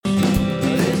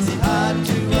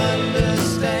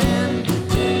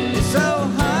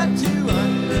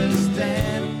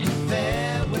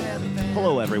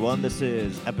everyone. This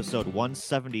is episode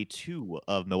 172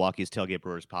 of Milwaukee's Tailgate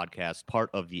Brewers podcast, part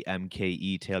of the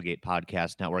MKE Tailgate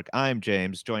Podcast Network. I'm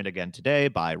James, joined again today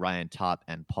by Ryan Top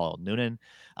and Paul Noonan.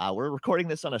 We're recording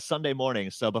this on a Sunday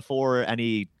morning, so before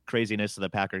any craziness of the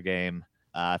Packer game,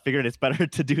 I figured it's better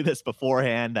to do this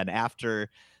beforehand than after,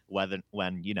 when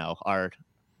our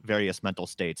various mental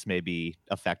states may be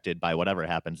affected by whatever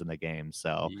happens in the game.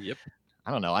 So Yep.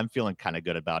 I don't know. I'm feeling kind of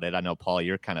good about it. I know, Paul,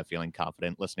 you're kind of feeling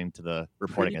confident listening to the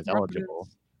reporting Pretty as confident.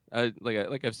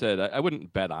 eligible. Like I've said, I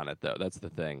wouldn't bet on it though. That's the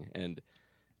thing. And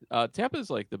Tampa is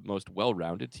like the most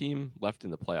well-rounded team left in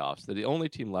the playoffs. They're the only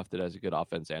team left that has a good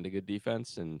offense and a good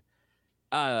defense. And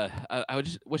I would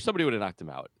just wish somebody would have knocked them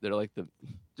out. They're like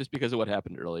just because of what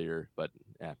happened earlier. But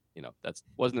that's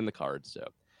wasn't in the cards. So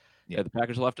Yeah. the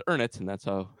Packers will have to earn it, and that's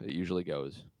how it usually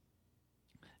goes.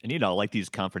 And, like these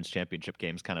conference championship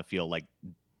games kind of feel like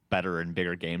better and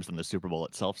bigger games than the Super Bowl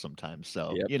itself sometimes.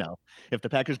 So, Yep. If the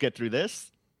Packers get through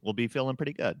this, we'll be feeling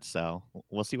pretty good. So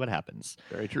we'll see what happens.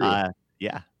 Very true.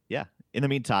 Yeah. In the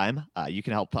meantime, you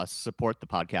can help us support the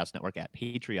podcast network at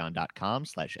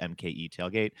patreon.com/MKE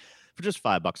Tailgate. For just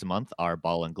 $5 a month, our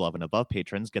Ball and Glove and Above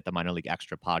patrons get the Minor League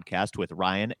Extra podcast with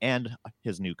Ryan and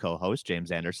his new co-host,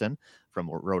 James Anderson from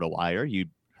RotoWire. You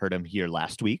heard him here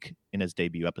last week in his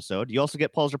debut episode. You also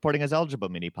get Paul's Reporting as Eligible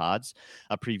mini pods,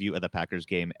 a preview of the Packers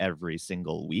game every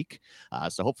single week.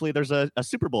 So hopefully there's a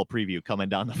Super Bowl preview coming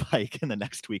down the pike in the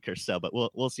next week or so, but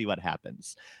we'll see what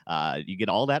happens. You get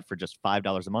all that for just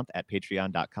 $5 a month at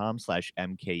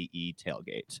patreon.com/MKE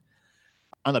Tailgate.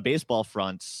 On the baseball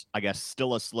front, I guess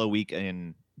still a slow week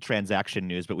in transaction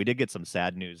news, but we did get some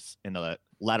sad news in the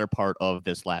latter part of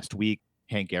this last week.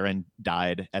 Hank Aaron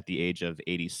died at the age of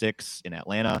 86 in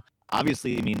Atlanta.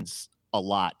 Obviously, it means a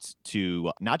lot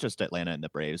to not just Atlanta and the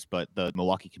Braves, but the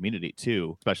Milwaukee community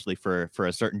too, especially for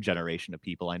a certain generation of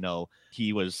people. I know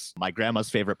he was my grandma's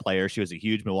favorite player. She was a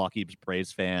huge Milwaukee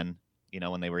Braves fan,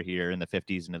 when they were here in the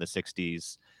 50s into the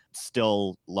 60s.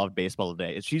 Still loved baseball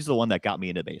today. She's the one that got me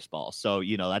into baseball. So,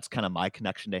 that's kind of my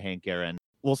connection to Hank Aaron.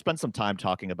 We'll spend some time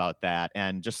talking about that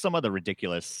and just some of the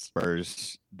ridiculous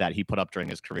Spurs that he put up during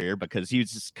his career, because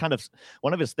he's just kind of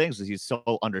one of his things is he's so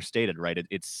understated, right?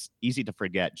 It's easy to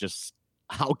forget just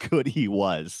how good he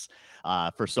was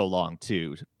for so long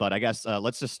too. But I guess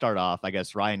let's just start off. I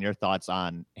guess, Ryan, your thoughts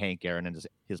on Hank Aaron and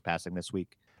his passing this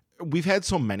week. We've had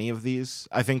so many of these.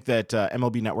 I think that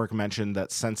MLB Network mentioned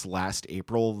that since last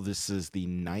April, this is the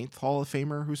 9th Hall of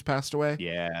Famer who's passed away.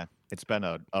 Yeah, it's been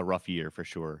a rough year for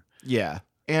sure. Yeah.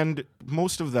 And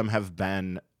most of them have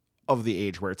been of the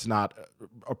age where it's not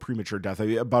a premature death. I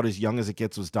mean, about as young as it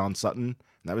gets was Don Sutton. And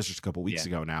that was just a couple weeks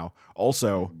ago now.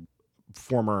 Also,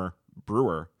 former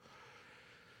Brewer.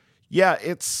 Yeah,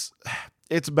 it's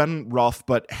been rough,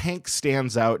 but Hank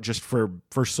stands out just for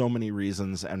so many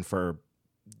reasons, and for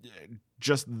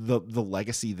just the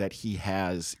legacy that he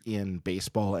has in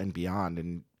baseball and beyond,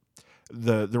 and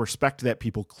the respect that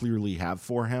people clearly have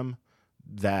for him,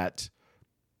 that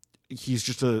he's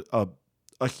just a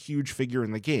huge figure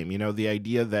in the game. The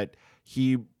idea that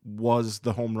he was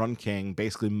the home run king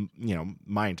basically,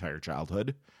 my entire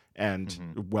childhood and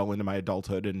well into my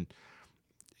adulthood. And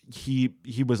he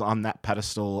was on that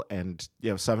pedestal, and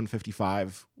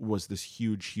 755 was this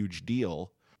huge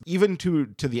deal. Even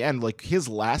to the end, like his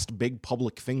last big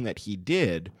public thing that he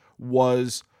did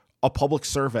was a public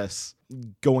service,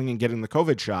 going and getting the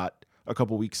COVID shot a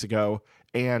couple weeks ago,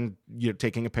 and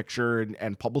taking a picture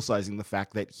and publicizing the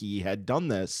fact that he had done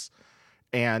this,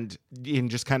 and in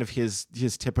just kind of his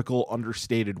typical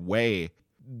understated way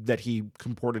that he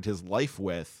comported his life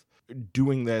with,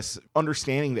 doing this,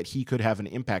 understanding that he could have an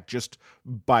impact just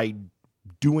by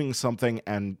doing something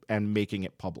and making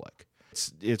it public.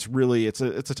 It's really a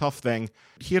tough thing.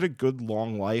 He had a good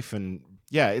long life, and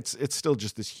it's still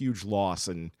just this huge loss,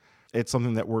 and it's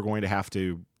something that we're going to have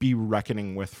to be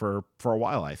reckoning with for a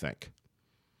while, I think.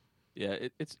 Yeah,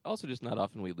 it's also just not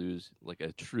often we lose like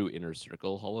a true inner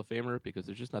circle Hall of Famer, because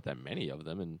there's just not that many of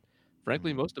them, and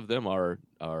frankly, most of them are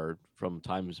from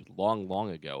times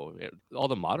long ago. All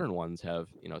the modern ones have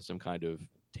some kind of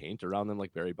taint around them.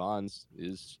 Like Barry Bonds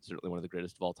is certainly one of the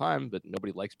greatest of all time, but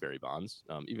nobody likes Barry Bonds.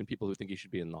 Even people who think he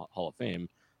should be in the Hall of Fame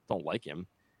don't like him,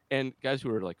 and guys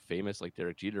who are like famous like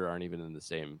Derek Jeter aren't even in the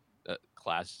same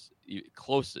class,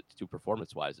 close to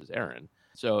performance-wise, as Aaron.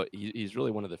 So he's really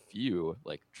one of the few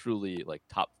like truly like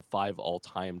top 5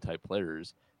 all-time type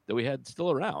players that we had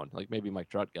still around. Like maybe Mike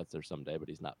Trout gets there someday, but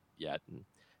he's not yet. And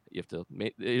you have to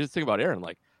you just think about Aaron.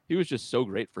 Like he was just so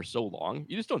great for so long.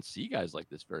 You just don't see guys like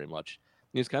this very much.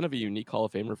 He's kind of a unique Hall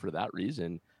of Famer for that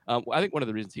reason. I think one of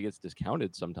the reasons he gets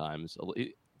discounted sometimes.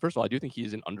 First of all, I do think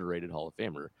he's an underrated Hall of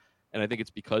Famer. And I think it's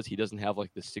because he doesn't have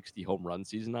like the 60 home run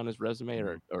season on his resume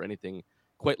or anything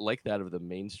quite like that of the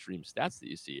mainstream stats that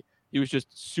you see. He was just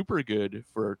super good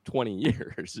for 20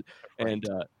 years. Right. And,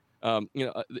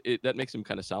 that makes him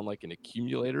kind of sound like an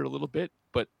accumulator a little bit,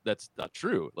 but that's not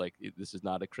true. Like, this is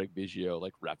not a Craig Biggio,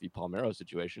 like Rafi Palmeiro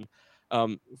situation.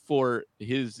 For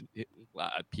his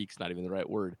peak's not even the right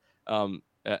word.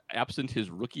 Absent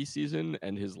his rookie season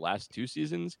and his last 2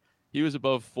 seasons, he was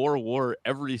above 4 WAR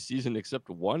every season except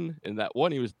one. In that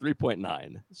one, he was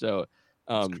 3.9. So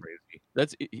That's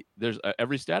crazy. there's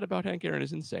every stat about Hank Aaron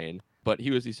is insane, but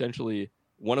he was essentially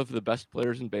one of the best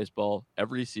players in baseball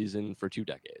every season for 2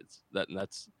 decades.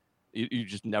 That's you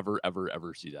just never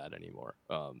ever see that anymore.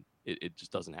 It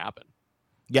just doesn't happen.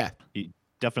 Yeah, You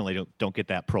definitely don't get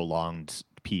that prolonged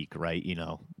peak, right?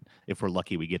 If we're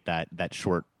lucky, we get that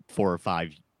short 4 or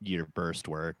 5 year burst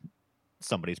where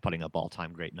somebody's putting up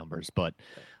all-time great numbers. But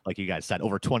like you guys said,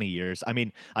 over 20 years. I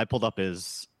mean, I pulled up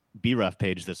his BREF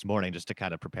page this morning just to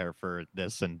kind of prepare for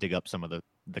this and dig up some of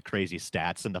the crazy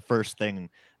stats. And the first thing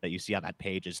that you see on that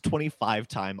page is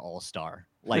 25-time All-Star.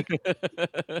 Like,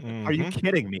 are you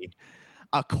kidding me?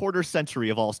 A quarter century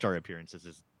of All-Star appearances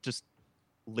is just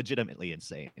legitimately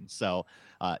insane. So,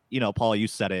 Paul, you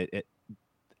said it.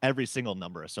 Every single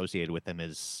number associated with him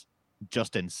is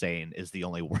just insane is the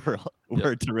only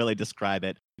word to really describe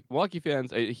it. Milwaukee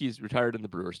fans, he's retired in the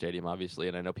Brewer Stadium, obviously,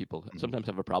 and I know people sometimes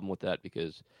have a problem with that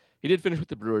because he did finish with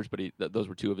the Brewers, but those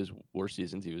were 2 of his worst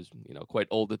seasons. He was, quite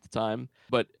old at the time.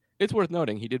 But it's worth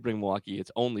noting he did bring Milwaukee its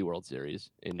only World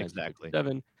Series in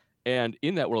 1957. And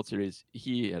in that World Series,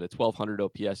 he had a 1,200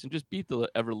 OPS and just beat the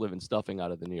ever-living stuffing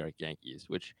out of the New York Yankees,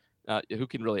 which who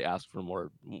can really ask for more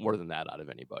than that out of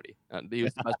anybody? He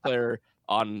was the best player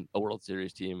on a World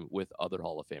Series team with other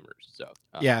Hall of Famers. So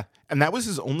yeah, and that was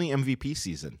his only MVP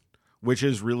season, which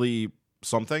is really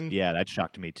something. Yeah, that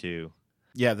shocked me too.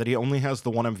 Yeah, that he only has the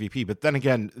one MVP. But then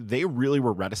again, they really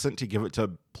were reticent to give it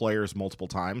to players multiple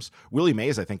times. Willie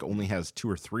Mays, I think, only has 2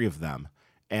 or 3 of them,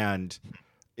 and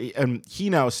he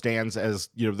now stands as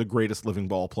the greatest living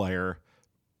ball player.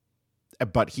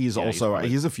 But he's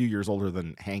a few years older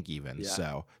than Hank even,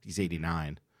 so he's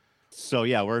 89. So,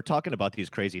 yeah, we're talking about these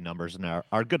crazy numbers, and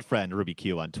our good friend Ruby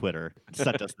Q on Twitter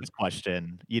sent us this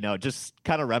question, just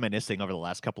kind of reminiscing over the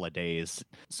last couple of days.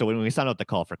 So when we sent out the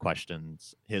call for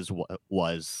questions, his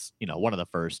was, one of the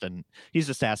first, and he's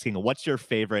just asking, what's your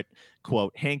favorite,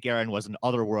 quote, Hank Aaron was an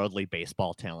otherworldly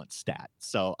baseball talent stat?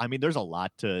 So, I mean, there's a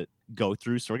lot to go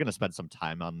through, so we're going to spend some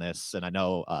time on this, and I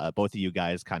know both of you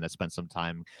guys kind of spent some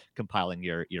time compiling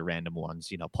your random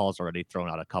ones. Paul's already thrown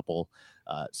out a couple,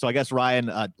 so I guess Ryan,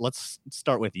 let's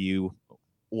start with you.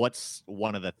 What's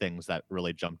one of the things that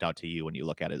really jumped out to you when you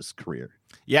look at his career?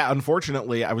 Yeah,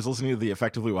 unfortunately, I was listening to the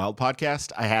Effectively Wild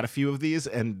podcast. I had a few of these,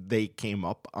 and they came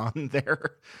up on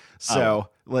there. So,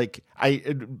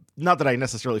 not that I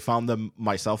necessarily found them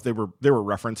myself; they were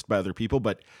referenced by other people.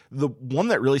 But the one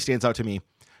that really stands out to me.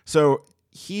 So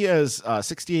he has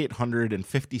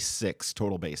 6,856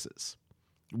 total bases,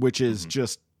 which is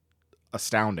just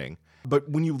astounding. But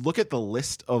when you look at the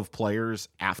list of players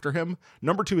after him,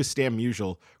 number 2 is Stan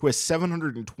Musial, who has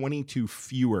 722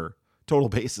 fewer total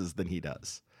bases than he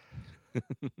does.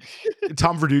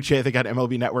 Tom Verducci, I think on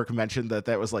MLB Network, mentioned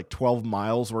that was like 12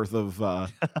 miles worth of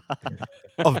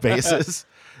bases.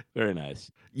 Very nice.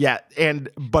 Yeah,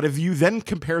 but if you then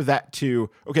compare that to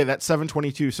that's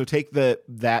 722, so take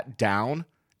that down,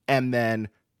 and then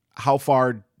how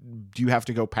far do you have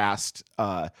to go past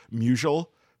Musial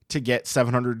to get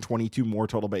 722 more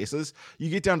total bases? You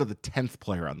get down to the 10th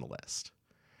player on the list.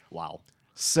 Wow.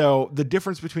 So the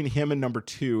difference between him and number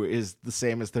 2 is the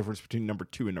same as the difference between number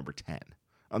 2 and number 10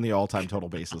 on the all-time total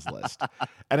bases list.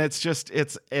 And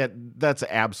that's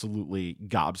absolutely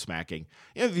gobsmacking.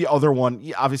 The other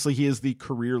one, obviously he is the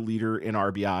career leader in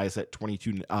RBIs at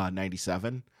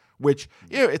 2297, which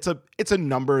it's a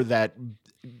number that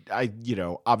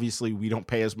obviously we don't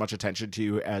pay as much attention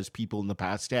to as people in the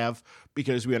past have,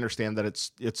 because we understand that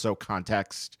it's so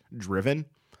context driven.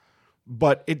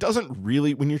 But it doesn't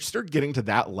really, when you start getting to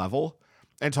that level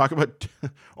and talk about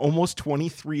almost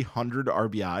 2,300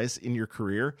 RBIs in your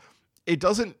career,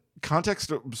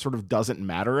 context sort of doesn't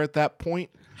matter at that point.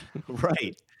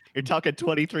 Right. You're talking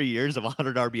 23 years of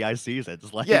 100 RBI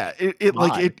seasons.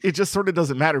 It just sort of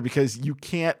doesn't matter, because you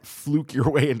can't fluke your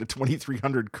way into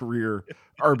 2,300 career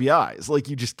RBIs.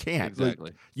 You just can't.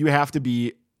 Exactly. You have to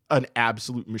be an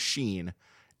absolute machine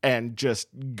and just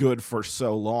good for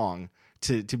so long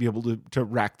to be able to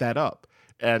rack that up.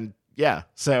 And yeah,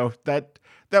 so that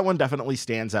one definitely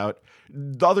stands out.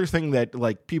 The other thing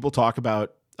that people talk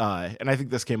about and I think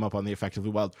this came up on the Effectively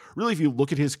Wild. Really, if you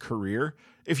look at his career,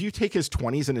 if you take his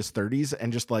 20s and his 30s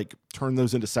and just like turn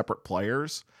those into separate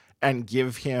players and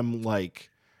give him like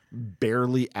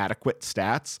barely adequate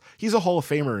stats, he's a Hall of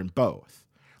Famer in both.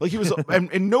 Like he was,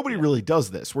 and nobody really does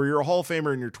this, where you're a Hall of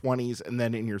Famer in your 20s and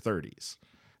then in your 30s.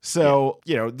 So,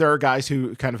 there are guys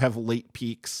who kind of have late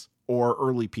peaks or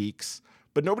early peaks,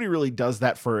 but nobody really does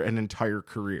that for an entire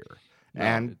career. No,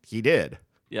 and he did.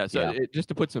 Yeah. So just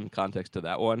to put some context to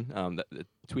that one, the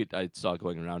tweet I saw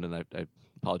going around, and I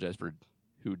apologize for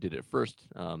who did it first.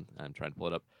 I'm trying to pull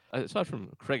it up. I saw it from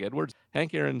Craig Edwards.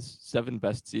 Hank Aaron's 7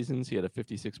 best seasons, he had a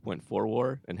 56.4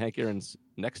 WAR, and Hank Aaron's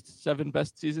next 7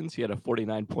 best seasons, he had a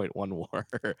 49.1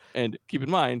 WAR. And keep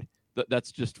in mind,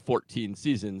 that's just 14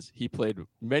 seasons. He played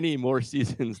many more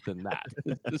seasons than that.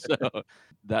 So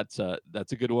that's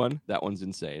a good one. That one's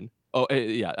insane. Oh,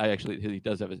 yeah, he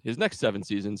does have his next 7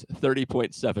 seasons,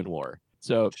 30.7 WAR.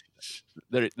 So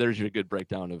there's your good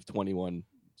breakdown of 21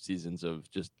 seasons of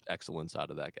just excellence out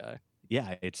of that guy.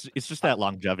 Yeah, it's just that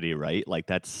longevity, right? Like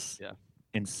that's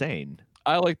insane.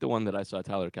 I like the one that I saw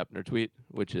Tyler Kepner tweet,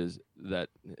 which is that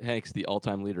Hank's the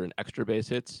all-time leader in extra base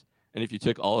hits. And if you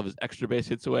took all of his extra base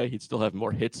hits away, he'd still have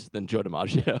more hits than Joe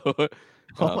DiMaggio.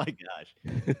 Oh my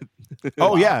gosh.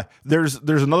 Oh yeah, there's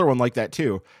another one like that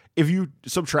too. If you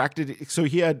subtracted, so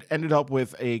he had ended up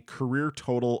with a career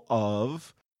total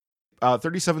of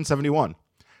 3771.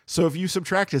 So if you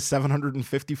subtract his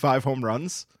 755 home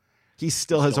runs, he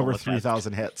still has over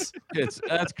 3,000 hits.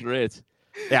 That's great.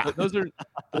 Yeah, those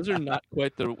are not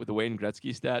quite the Wayne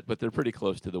Gretzky stat, but they're pretty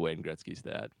close to the Wayne Gretzky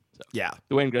stat. So, yeah,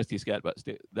 the Wayne Gretzky stat, but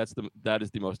that is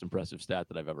the most impressive stat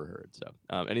that I've ever heard. So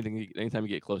anytime you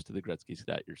get close to the Gretzky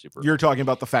stat, you're super. You're talking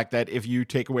about the fact that if you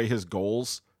take away his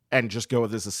goals and just go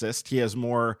with his assist, he has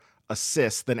more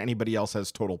assists than anybody else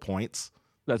has total points.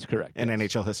 That's correct. In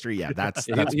NHL history, yeah, that's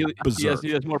he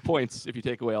has more points if you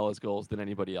take away all his goals than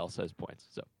anybody else has points.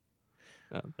 So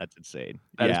that's insane.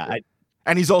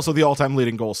 And he's also the all-time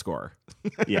leading goal scorer.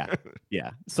 yeah.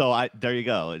 So there you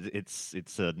go.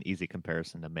 It's an easy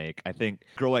comparison to make. I think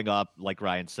growing up, like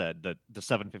Ryan said, the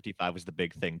 755 was the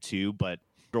big thing too. But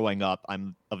growing up,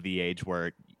 I'm of the age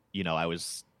where I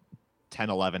was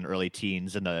 10, 11, early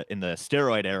teens in the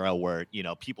steroid era, where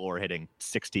people were hitting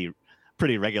 60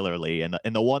 pretty regularly. And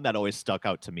the one that always stuck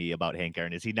out to me about Hank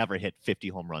Aaron is he never hit 50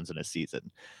 home runs in a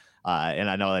season. And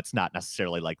I know that's not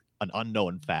necessarily like an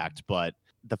unknown fact, but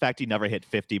the fact he never hit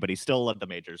 50, but he still led the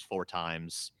majors 4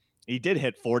 times. He did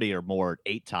hit 40 or more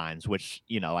 8 times, which,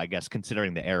 I guess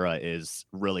considering the era is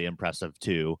really impressive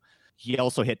too. He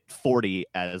also hit 40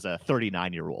 as a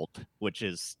 39-year-old, which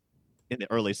is in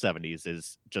the early 70s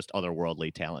is just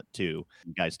otherworldly talent too.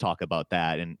 You guys talk about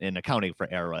that and accounting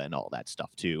for era and all that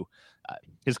stuff too.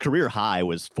 His career high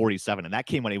was 47, and that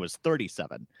came when he was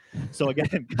 37. So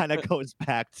again, kind of goes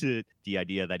back to the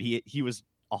idea that he was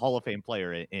a Hall of Fame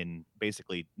player in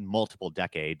basically multiple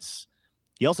decades.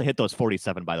 He also hit those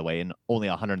 47, by the way, in only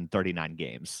 139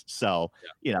 games. So,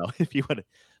 if you would have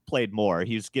played more,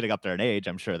 he's getting up there in age.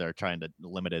 I'm sure they're trying to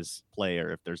limit his play,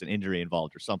 or if there's an injury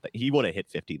involved or something. He would have hit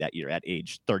 50 that year at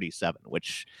age 37,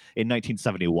 which in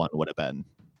 1971 would have been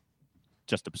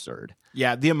just absurd.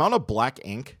 Yeah, the amount of black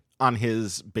ink on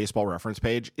his Baseball Reference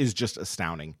page is just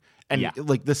astounding. And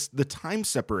like the time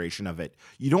separation of it,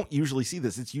 you don't usually see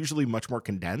this. It's usually much more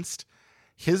condensed.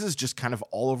 His is just kind of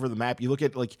all over the map. You look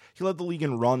at he led the league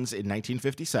in runs in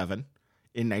 1957,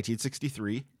 in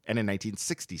 1963, and in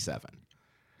 1967.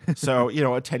 So, a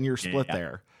 10-year split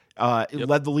there. It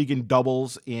led the league in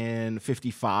doubles in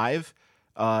 55,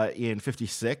 in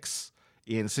 56,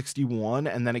 in 61,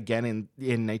 and then again in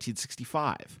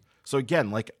 1965. So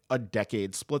again, like a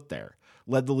decade split there.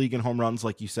 Led the league in home runs,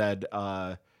 like you said,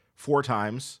 4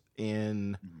 times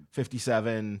in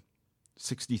 57,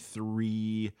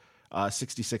 63,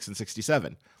 66, and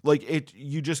 67.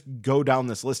 You just go down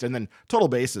this list, and then total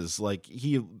bases,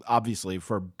 he obviously,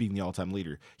 for being the all-time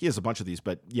leader, he has a bunch of these,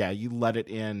 but yeah, you led it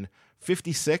in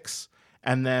 56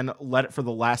 and then led it for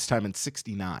the last time in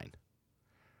 69.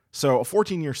 So a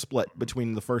 14-year split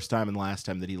between the first time and last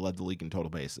time that he led the league in total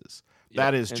bases.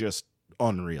 That is just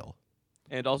unreal.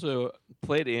 And also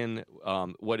played in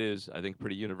what is, I think,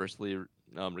 pretty universally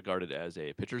regarded as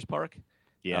a pitcher's park.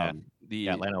 Yeah,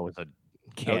 Atlanta was a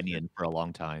canyon for a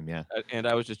long time. Yeah, and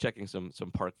I was just checking some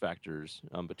park factors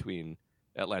between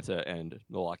Atlanta and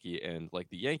Milwaukee, and like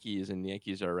the Yankees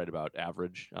are right about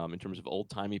average in terms of old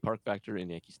timey park factor in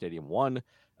Yankee Stadium 1,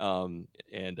 and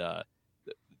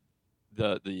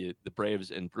the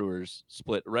Braves and Brewers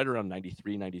split right around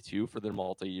 93, 92 for their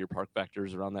multi-year park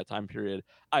factors around that time period.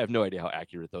 I have no idea how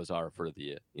accurate those are for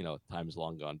the times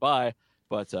long gone by,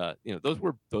 But those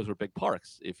were big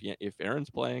parks. If Aaron's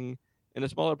playing in a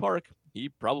smaller park, he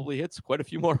probably hits quite a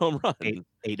few more home runs.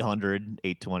 800,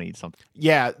 820, something.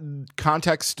 Yeah,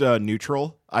 context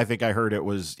neutral. I think I heard it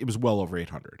was well over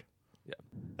 800.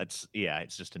 It's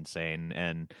just insane.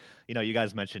 And you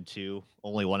guys mentioned too,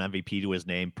 only one MVP to his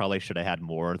name. Probably should have had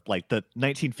more. Like the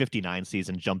 1959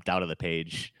 season jumped out of the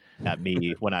page at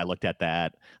me when I looked at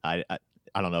that.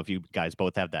 I don't know if you guys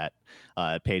both have that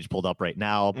page pulled up right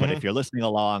now, but if you're listening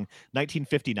along,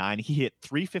 1959, he hit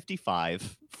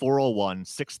 355, 401,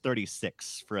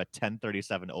 636 for a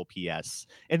 1037 OPS.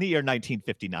 In the year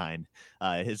 1959,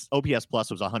 his OPS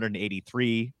plus was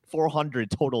 183,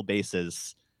 400 total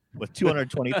bases with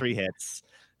 223 hits,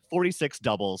 46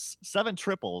 doubles, 7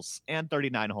 triples, and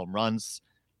 39 home runs.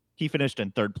 He finished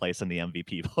in third place in the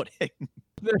MVP voting.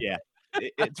 Yeah,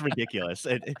 it's ridiculous.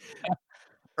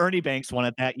 Ernie Banks won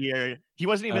it that year. He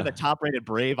wasn't even the top-rated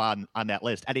Brave on that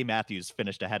list. Eddie Matthews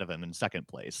finished ahead of him in second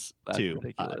place, too.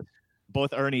 Ridiculous.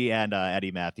 Both Ernie and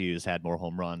Eddie Matthews had more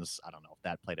home runs. I don't know if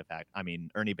that played a fact. I mean,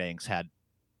 Ernie Banks had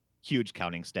huge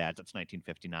counting stats. It's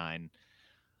 1959.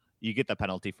 You get the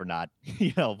penalty for not,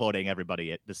 voting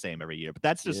everybody the same every year. But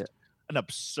that's just an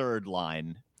absurd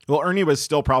line. Well, Ernie was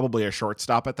still probably a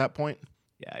shortstop at that point.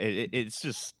 Yeah,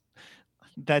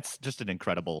 that's just an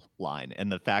incredible line.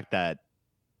 And the fact that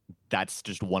that's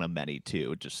just one of many,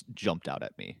 too, just jumped out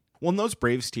at me. Well, in those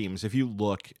Braves teams, if you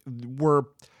look, were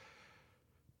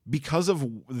because of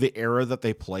the era that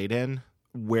they played in,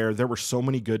 where there were so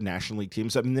many good National League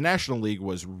teams. I mean, the National League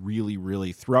was really,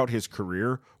 really, throughout his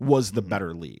career, was the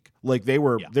better league. Like they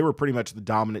were pretty much the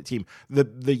dominant team.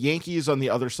 The Yankees on the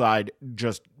other side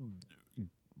just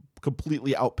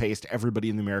completely outpaced everybody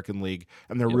in the American League,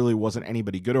 and there really wasn't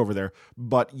anybody good over there.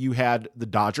 But you had the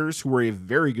Dodgers, who were a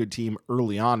very good team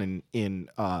early on in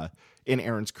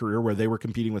Aaron's career, where they were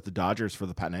competing with the Dodgers for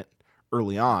the pennant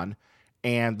early on,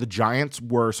 and the Giants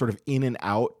were sort of in and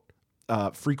out,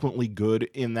 frequently good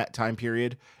in that time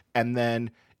period. And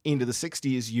then into the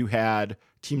 60s, you had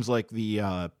teams like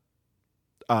the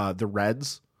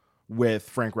Reds with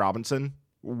Frank Robinson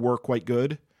were quite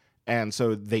good, and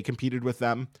so they competed with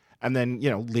them. And then,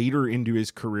 later into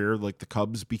his career, like the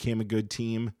Cubs became a good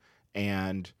team,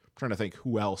 and I'm trying to think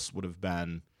who else would have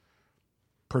been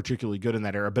particularly good in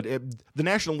that era. But the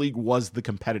National League was the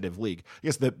competitive league. I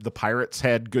guess the Pirates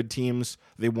had good teams.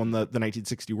 They won the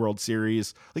 1960 World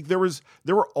Series. Like there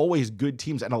were always good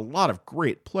teams and a lot of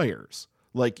great players.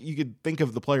 Like you could think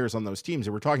of the players on those teams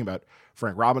that we're talking about.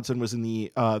 Frank Robinson was in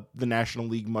the National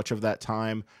League much of that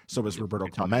time. So was Roberto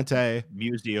Clemente.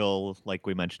 Musial, like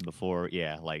we mentioned before.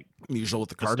 Yeah, like Musial with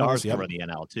the Cardinals. Stars were in the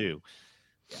NL too.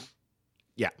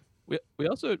 Yeah.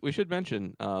 We should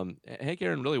mention Hank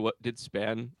Aaron really did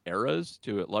span eras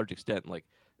to a large extent. Like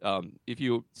if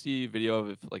you see video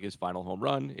of like his final home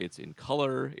run, it's in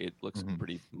color. It looks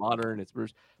pretty modern. It's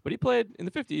Bruce, but he played in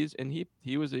the 50s, and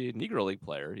he was a Negro League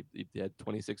player. He had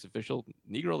 26 official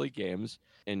Negro League games,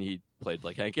 and he played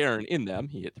like Hank Aaron in them.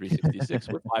 He hit 366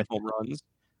 with 5 home runs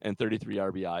and 33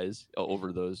 RBIs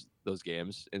over those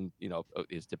games, and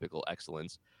his typical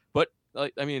excellence. But I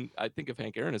think of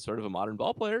Hank Aaron as sort of a modern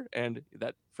ball player, and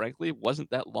that frankly wasn't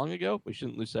that long ago. We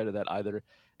shouldn't lose sight of that either.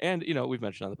 And we've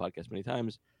mentioned on the podcast many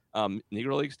times,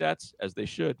 Negro League stats, as they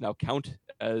should, now count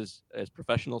as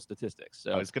professional statistics.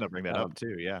 So I was going to bring that up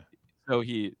too. Yeah. So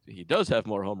he does have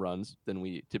more home runs than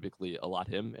we typically allot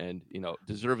him, and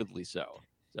deservedly so.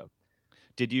 So.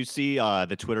 Did you see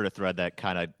the Twitter thread that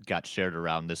kind of got shared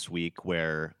around this week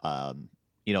where,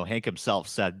 Hank himself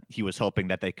said he was hoping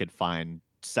that they could find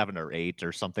 7 or 8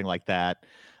 or something like that,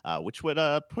 which would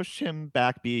push him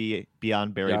back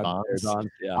beyond Barry Bonds.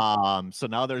 Yeah. So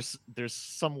now there's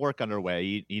some work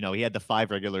underway. He had the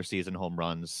 5 regular season home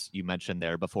runs you mentioned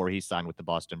there before he signed with the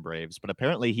Boston Braves, but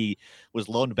apparently he was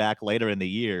loaned back later in the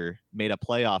year, made a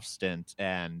playoff stint,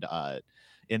 and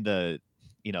in the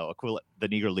the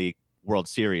Negro League World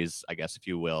Series, I guess if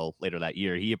you will, later that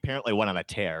year, he apparently went on a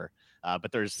tear.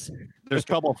 But there's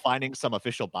trouble finding some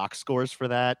official box scores for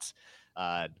that.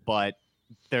 But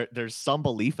there's some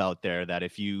belief out there that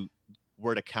if you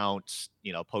were to count,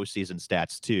 postseason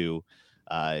stats too,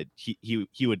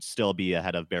 he would still be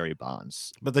ahead of Barry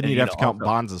Bonds. But then you'd have to count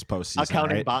Bonds as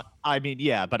postseason,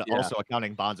 right? Also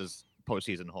accounting Bonds as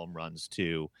postseason home runs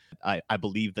too. I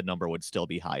believe the number would still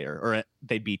be higher, or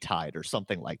they'd be tied or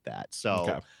something like that.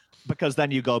 So. Because then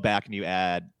you go back and you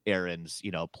add Aaron's,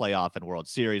 playoff and World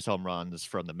Series home runs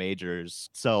from the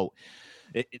majors. So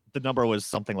the number was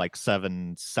something like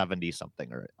 770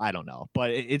 something, or I don't know.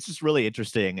 But it's just really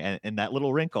interesting. And that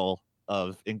little wrinkle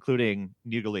of including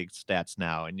Negro League stats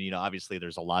now. And, obviously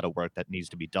there's a lot of work that needs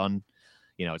to be done,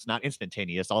 It's not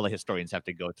instantaneous. All the historians have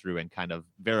to go through and kind of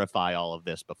verify all of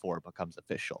this before it becomes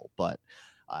official. But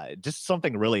just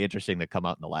something really interesting to come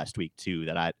out in the last week too,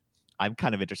 that I'm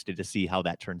kind of interested to see how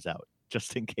that turns out,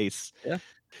 just in case. Yeah.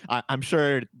 I'm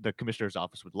sure the commissioner's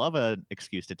office would love an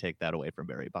excuse to take that away from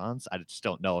Barry Bonds. I just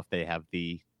don't know if they have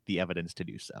the evidence to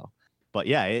do so. But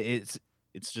yeah, it's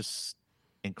just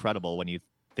incredible when you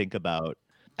think about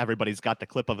everybody's got the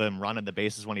clip of him running the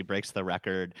bases when he breaks the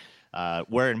record,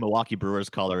 wearing Milwaukee Brewers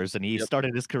colors, and he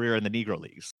started his career in the Negro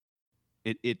Leagues.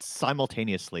 It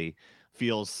simultaneously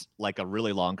feels like a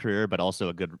really long career, but also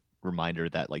a good reminder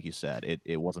that, like you said,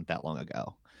 it wasn't that long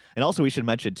ago. And also, we should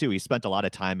mention too, he spent a lot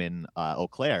of time in Eau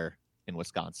Claire in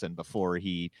Wisconsin before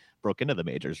he broke into the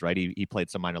majors. Right, he played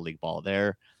some minor league ball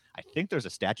there. I think there's a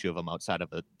statue of him outside of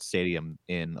the stadium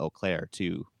in Eau Claire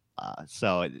too.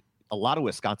 So a lot of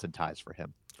Wisconsin ties for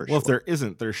him. Well, if there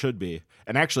isn't, there should be.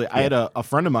 And actually, I had a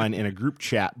friend of mine in a group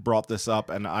chat brought this up,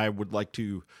 and I would like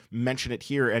to mention it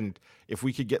here. And if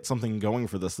we could get something going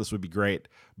for this would be great.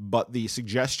 But the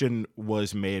suggestion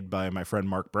was made by my friend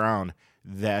Mark Brown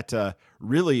that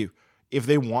really, if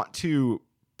they want to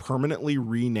permanently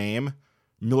rename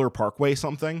Miller Parkway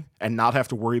something and not have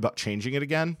to worry about changing it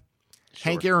again,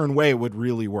 Hank Aaron Way would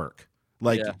really work.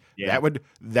 Like that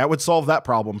would solve that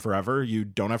problem forever. You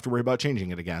don't have to worry about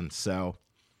changing it again. So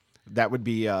that would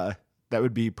be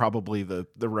probably the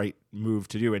right move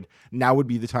to do. And now would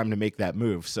be the time to make that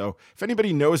move. So if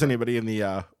anybody knows anybody in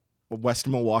the West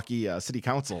Milwaukee City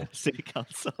Council, send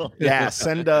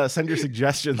your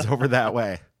suggestions over that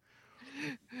way.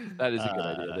 That is a good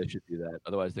idea. They should do that.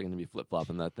 Otherwise, they're going to be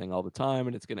flip-flopping that thing all the time,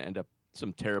 and it's going to end up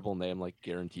some terrible name like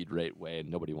Guaranteed Rate Way,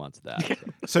 and nobody wants that.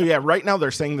 So yeah, right now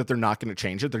they're saying that they're not going to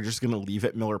change it. They're just going to leave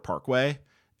it Miller Parkway.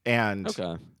 And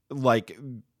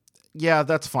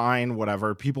that's fine,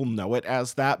 whatever. People know it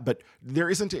as that, but there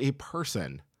isn't a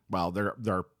person. Well, there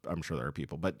are, I'm sure there are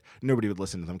people, but nobody would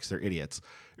listen to them because they're idiots.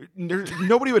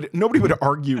 Nobody would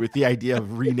argue with the idea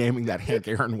of renaming that Hank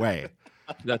Aaron Way.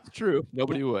 That's true.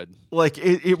 Nobody would. Like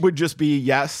it would just be,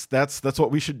 yes, that's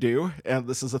what we should do, and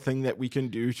this is a thing that we can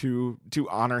do to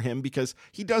honor him because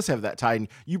he does have that tie. And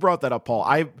you brought that up, Paul.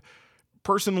 I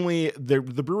personally, the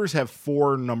Brewers have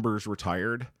 4 numbers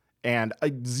retired, and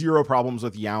 0 problems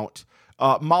with Yount.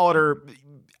 Molitor,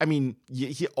 I mean,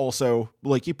 he also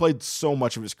he played so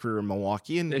much of his career in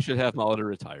Milwaukee, and they should have Molitor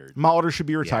retired. Molitor should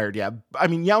be retired. Yeah. I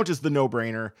mean, Yount is the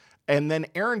no-brainer. And then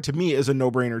Aaron, to me, is a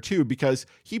no-brainer, too, because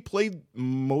he played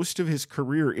most of his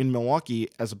career in Milwaukee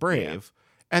as a Brave.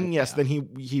 Yeah. And, yes, then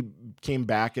he came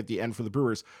back at the end for the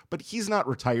Brewers. But he's not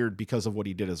retired because of what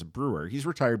he did as a Brewer. He's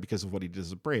retired because of what he did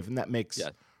as a Brave. And that makes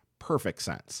perfect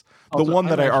sense. Also, the one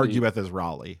that I argue with is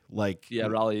Raleigh.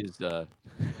 Raleigh is...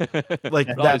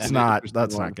 that's not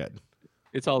good.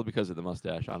 It's all because of the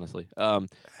mustache, honestly.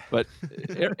 But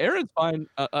Aaron's fine.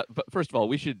 But first of all,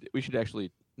 we should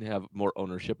actually have more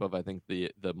ownership of, I think,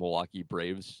 the Milwaukee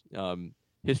Braves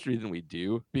history than we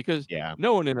do, because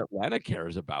no one in Atlanta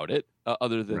cares about it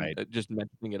other than just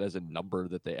mentioning it as a number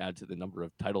that they add to the number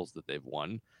of titles that they've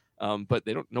won. But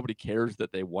nobody cares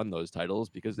that they won those titles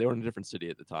because they were in a different city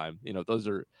at the time. Those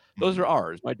are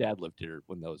ours. My dad lived here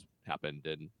when those happened,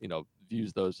 and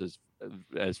views those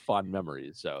as fond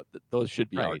memories. So those should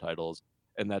be our titles,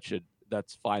 and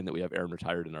that's fine that we have Aaron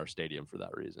retired in our stadium for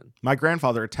that reason. My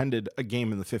grandfather attended a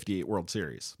game in the '58 World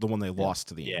Series, the one they lost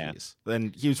to the Yankees.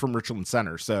 Then he was from Richland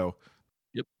Center, so.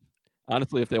 Yep.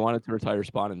 Honestly, if they wanted to retire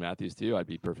Spahn and Matthews too, I'd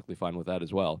be perfectly fine with that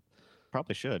as well.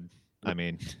 Probably should. I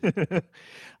mean,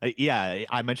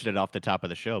 I mentioned it off the top of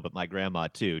the show, but my grandma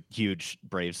too, huge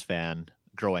Braves fan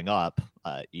growing up.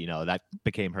 That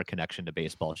became her connection to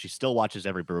baseball. She still watches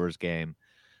every Brewers game.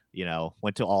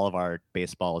 Went to all of our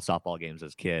baseball and softball games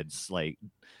as kids,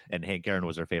 and Hank Aaron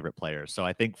was her favorite player. So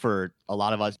I think for a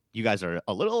lot of us, you guys are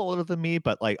a little older than me,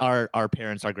 but our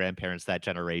parents, our grandparents, that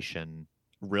generation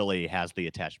really has the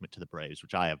attachment to the Braves,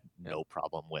 which I have no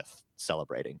problem with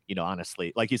celebrating.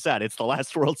 Honestly, like you said, it's the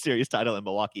last World Series title in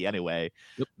Milwaukee anyway.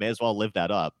 Yep. May as well live that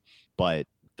up. But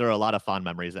there are a lot of fond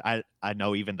memories. I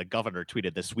know even the governor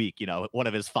tweeted this week, one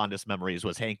of his fondest memories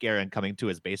was Hank Aaron coming to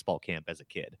his baseball camp as a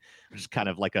kid, which is kind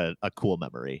of like a cool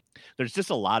memory. There's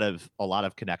just a lot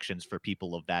of connections for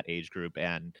people of that age group,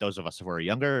 and those of us who are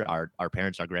younger, our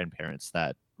parents, our grandparents,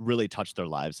 that really touched their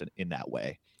lives in that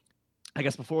way. I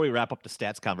guess before we wrap up the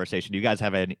stats conversation, do you guys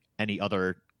have any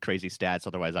other crazy stats?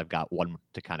 Otherwise, I've got one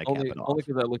to kind of cap it off. Only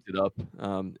because I looked it up.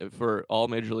 For all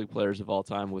major league players of all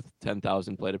time with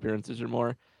 10,000 plate appearances or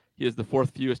more, he is the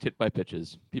 4th fewest hit by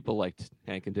pitches. People liked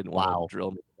Hank and didn't want to drill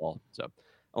him with the ball. So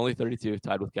only 32,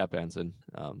 tied with Cap Anson.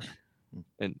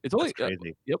 And it's only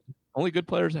crazy. only good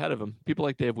players ahead of him. People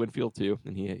like Dave Winfield too,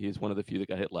 and he's one of the few that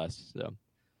got hit less. So,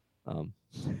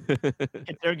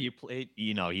 Considering he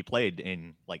played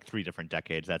in like 3 different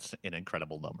decades. That's an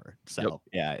incredible number. So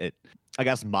I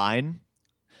guess mine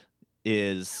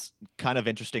is kind of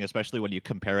interesting, especially when you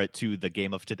compare it to the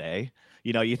game of today.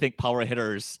 You think power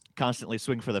hitters constantly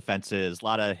swing for the fences, a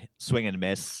lot of swing and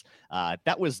miss.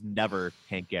 That was never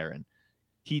Hank Aaron.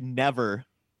 He never,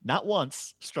 not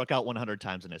once, struck out 100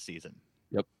 times in a season.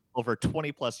 Yep. Over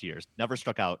 20 plus years, never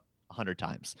struck out 100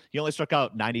 times. He only struck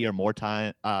out 90 or more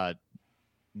times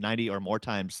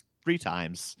 3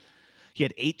 times. He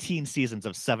had 18 seasons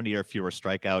of 70 or fewer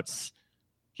strikeouts.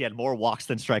 He had more walks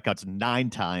than strikeouts 9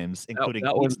 times, including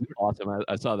that one's awesome.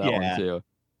 I saw that one too.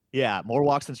 Yeah, more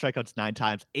walks than strikeouts 9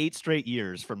 times, 8 straight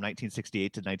years from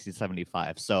 1968 to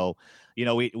 1975. So,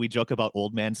 we joke about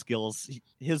old man skills.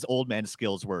 His old man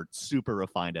skills were super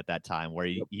refined at that time, where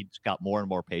he got more and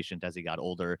more patient as he got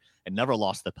older and never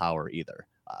lost the power either.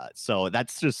 So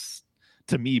that's just,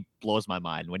 to me, blows my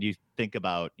mind when you think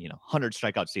about 100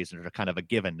 strikeout seasons are kind of a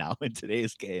given now in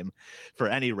today's game for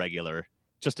any regular.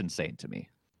 Just insane to me.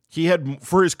 He had,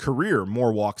 for his career,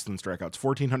 more walks than strikeouts.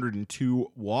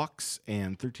 1,402 walks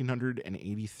and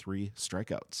 1,383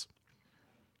 strikeouts.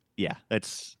 Yeah,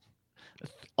 that's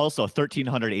also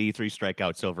 1,383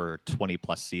 strikeouts over 20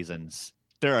 plus seasons.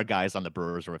 There are guys on the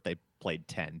Brewers where if they played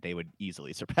 10, they would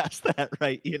easily surpass that,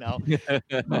 right?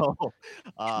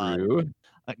 True.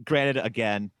 Granted,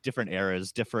 again, different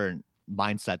eras, different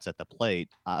mindsets at the plate,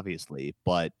 obviously,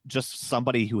 but just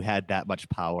somebody who had that much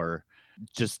power,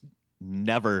 just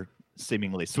never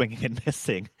seemingly swinging and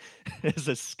missing, is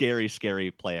a scary,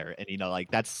 scary player. And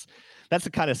that's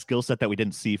the kind of skill set that we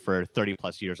didn't see for 30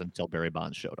 plus years until Barry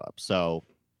Bonds showed up. So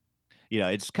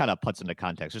it just kind of puts into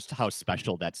context just how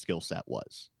special that skill set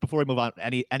was. Before we move on,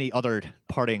 any other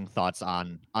parting thoughts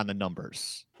on the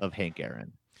numbers of Hank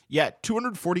Aaron? Yeah,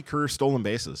 240 career stolen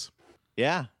bases.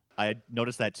 Yeah, I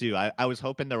noticed that too. I was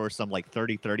hoping there were some like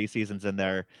 30-30 seasons in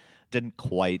there. Didn't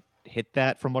quite hit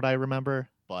that from what I remember.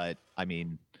 But I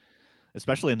mean,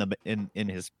 especially in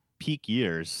his peak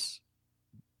years,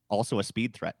 also a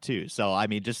speed threat too. So I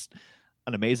mean, just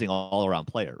an amazing all-around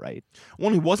player, right?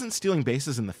 Well, he wasn't stealing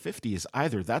bases in the 50s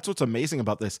either. That's what's amazing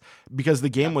about this, because the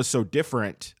game was so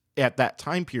different at that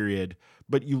time period.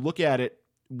 But you look at it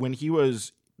when he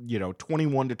was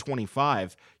 21 to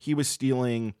 25, he was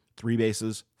stealing 3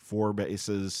 bases, 4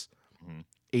 bases.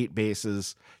 8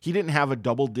 bases. He didn't have a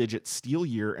double-digit steal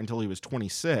year until he was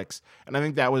 26, and I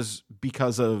think that was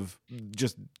because of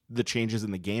just the changes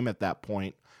in the game at that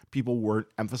point. People weren't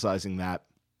emphasizing that.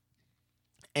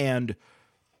 And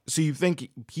so you think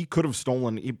he could have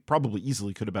stolen, he probably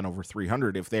easily could have been over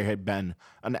 300 if there had been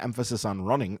an emphasis on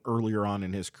running earlier on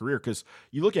in his career. Because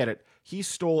you look at it, he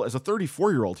stole, as a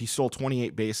 34-year-old, he stole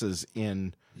 28 bases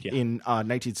in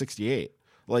 1968.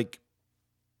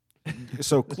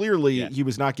 So clearly he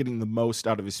was not getting the most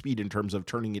out of his speed in terms of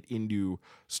turning it into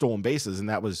stolen bases. And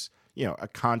that was, a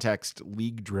context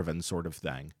league driven sort of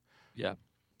thing. Yeah.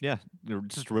 Yeah.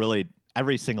 Just really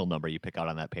every single number you pick out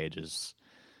on that page is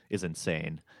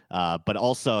insane. But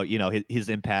also, his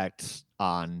impact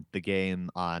on the game,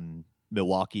 on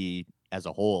Milwaukee as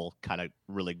a whole, kind of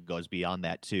really goes beyond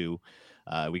that too.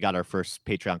 We got our first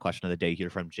Patreon question of the day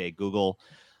here from Jay Google.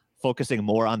 Focusing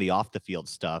more on the off the field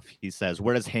stuff, he says,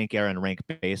 where does Hank Aaron rank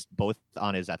based both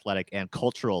on his athletic and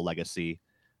cultural legacy?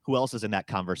 Who else is in that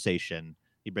conversation?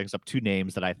 He brings up 2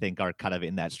 names that I think are kind of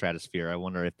in that stratosphere. I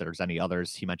wonder if there's any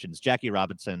others. He mentions Jackie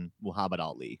Robinson, Muhammad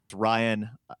Ali.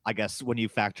 Ryan, I guess when you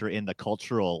factor in the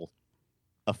cultural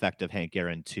effect of Hank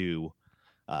Aaron too,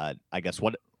 I guess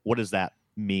what does that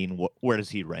mean? Where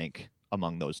does he rank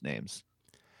among those names?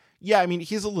 Yeah, I mean,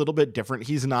 he's a little bit different.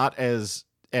 He's not as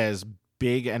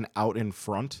big and out in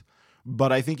front,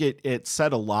 but I think it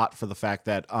said a lot for the fact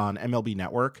that on MLB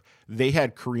Network, they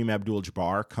had Kareem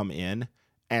Abdul-Jabbar come in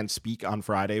and speak on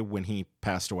Friday when he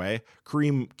passed away.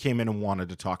 Kareem came in and wanted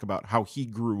to talk about how he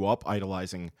grew up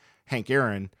idolizing Hank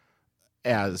Aaron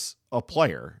as a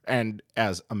player and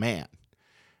as a man.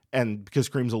 And because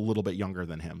Kareem's a little bit younger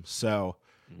than him. So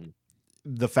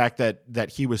the fact that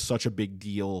he was such a big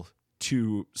deal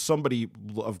to somebody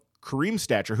of Kareem's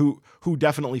stature, who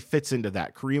definitely fits into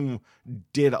that. Kareem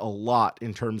did a lot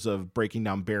in terms of breaking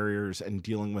down barriers and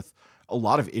dealing with a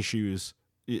lot of issues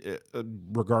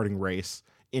regarding race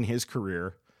in his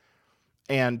career.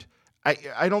 And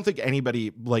I don't think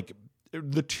anybody, like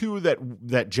the 2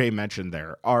 that Jay mentioned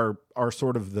there are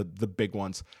sort of the big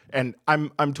ones. And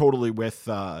I'm totally with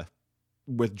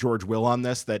George Will on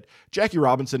this, that Jackie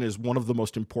Robinson is one of the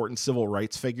most important civil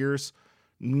rights figures,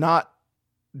 not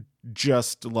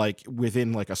just like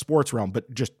within like a sports realm,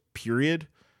 but just period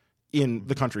in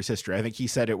the country's history. I think he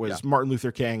said it was Martin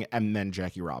Luther King and then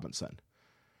Jackie Robinson.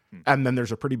 And then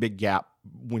there's a pretty big gap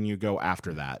when you go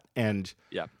after that. And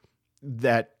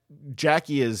that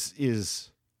Jackie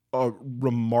is a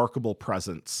remarkable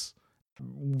presence,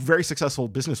 very successful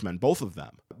businessmen, both of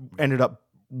them ended up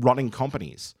running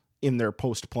companies in their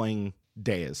post-playing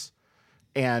days.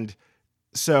 And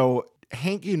so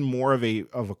Hank, in more of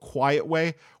a quiet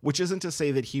way, which isn't to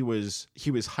say that he was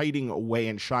hiding away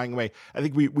and shying away. I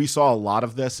think we saw a lot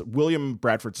of this. William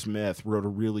Bradford Smith wrote a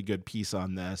really good piece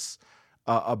on this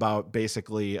about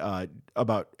basically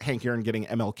about Hank Aaron getting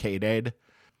MLK'd.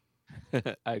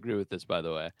 I agree with this, by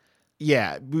the way.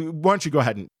 Yeah, why don't you go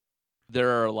ahead and.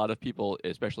 There are a lot of people,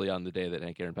 especially on the day that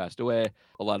Hank Aaron passed away,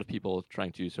 a lot of people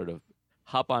trying to sort of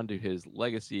hop onto his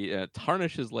legacy,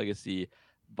 tarnish his legacy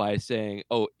by saying,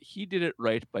 oh, he did it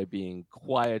right by being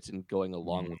quiet and going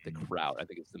along with the crowd. I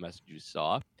think it's the message you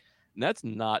saw. And that's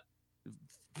not,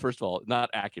 first of all, not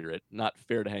accurate, not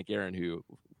fair to Hank Aaron, who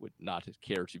would not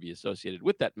care to be associated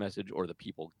with that message or the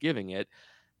people giving it.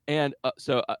 And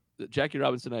so Jackie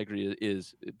Robinson, I agree,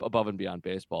 is above and beyond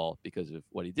baseball because of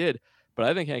what he did. But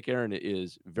I think Hank Aaron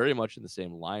is very much in the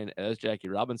same line as Jackie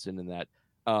Robinson in that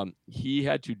he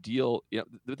had to deal.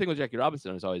 The thing with Jackie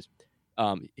Robinson is always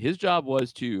his job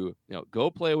was to go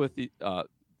play with the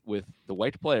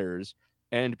white players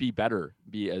and be better,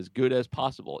 be as good as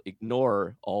possible,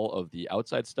 ignore all of the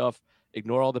outside stuff,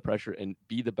 ignore all the pressure, and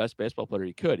be the best baseball player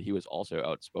he could. He was also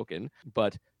outspoken,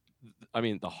 but I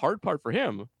mean, the hard part for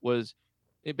him was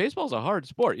baseball is a hard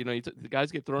sport. The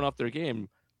guys get thrown off their game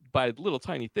by little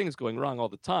tiny things going wrong all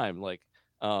the time, like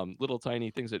little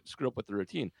tiny things that screw up with the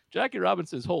routine. Jackie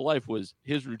Robinson's whole life was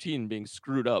his routine being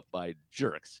screwed up by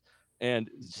jerks,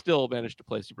 and still managed to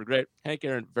play super great. Hank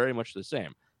Aaron, very much the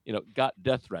same. Got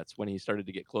death threats when he started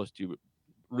to get close to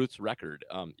Ruth's record,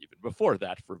 even before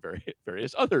that for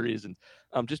various other reasons.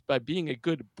 Just by being a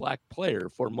good black player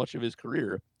for much of his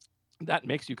career, that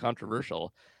makes you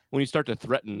controversial. When you start to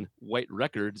threaten white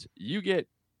records, you get,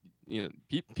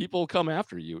 people come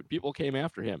after you. People came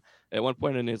after him. At one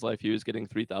point in his life, he was getting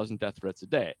 3,000 death threats a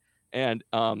day. And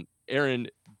Aaron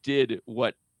did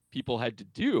what people had to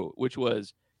do, which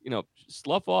was,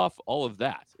 slough off all of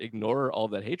that, ignore all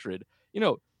that hatred,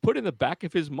 put in the back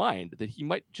of his mind that he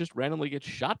might just randomly get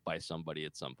shot by somebody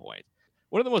at some point.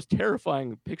 One of the most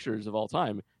terrifying pictures of all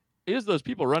time is those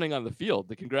people running on the field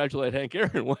to congratulate Hank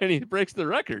Aaron when he breaks the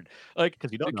record. Like,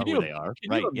 because you don't know who they are.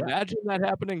 Can you imagine that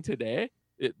happening today?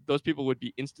 Those people would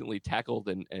be instantly tackled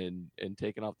and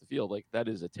taken off the field. Like, that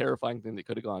is a terrifying thing that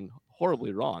could have gone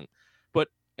horribly wrong. But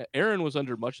Aaron was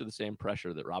under much of the same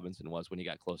pressure that Robinson was when he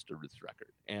got close to Ruth's record.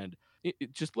 And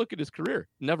just look at his career.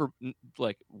 Never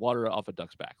like water off a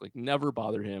duck's back. Like, never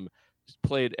bothered him. Just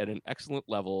played at an excellent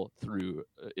level through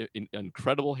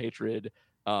incredible hatred,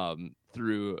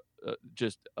 through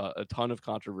just a ton of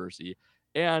controversy,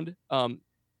 and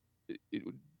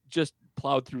just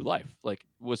plowed through life. Like,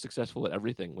 was successful at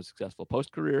everything. Was successful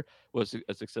post career. Was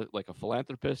a success, like a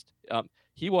philanthropist.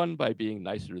 He won by being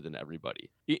nicer than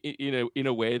everybody. In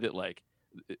a way that like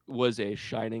was a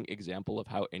shining example of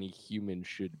how any human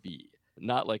should be.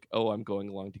 Not like, oh, I'm going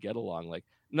along to get along. Like,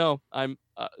 no, I'm.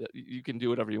 You can do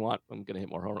whatever you want. I'm going to hit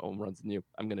more home runs than you.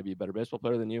 I'm going to be a better baseball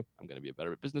player than you. I'm going to be a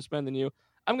better businessman than you.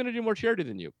 I'm going to do more charity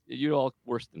than you. You're all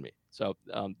worse than me. So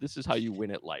this is how you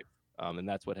win at life, and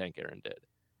that's what Hank Aaron did.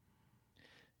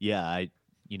 Yeah,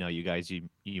 you guys,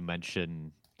 you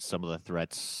mentioned some of the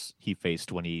threats he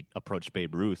faced when he approached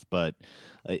Babe Ruth, but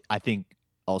I think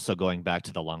also going back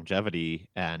to the longevity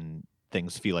and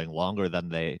things feeling longer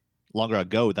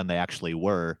ago than they actually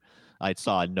were. I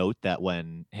saw a note that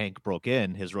when Hank broke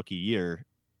in his rookie year,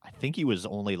 I think he was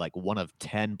only like one of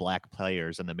 10 black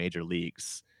players in the major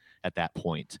leagues at that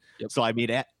point. Yep. So, I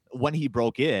mean, when he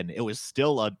broke in, it was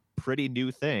still a pretty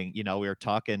new thing. We were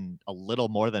talking a little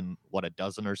more than a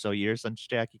dozen or so years since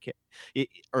Jackie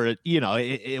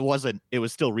it wasn't, it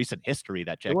was still recent history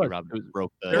that Jackie Robinson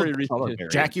broke the very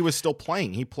recent. Jackie was still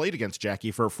playing. He played against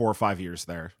Jackie for 4 or 5 years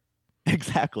there.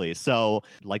 Exactly. So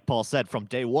like Paul said, from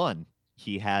day one,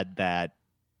 he had that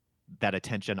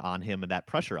attention on him and that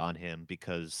pressure on him,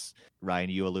 because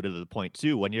Ryan, you alluded to the point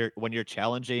too, when you're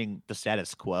challenging the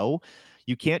status quo,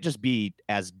 you can't just be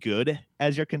as good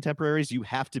as your contemporaries. You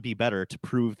have to be better to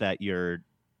prove that you're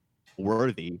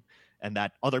worthy and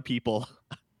that other people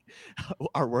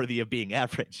are worthy of being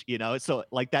average, So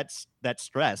like that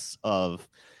stress of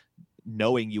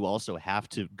knowing you also have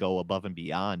to go above and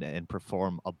beyond and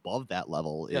perform above that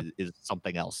level is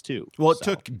something else too. Well, it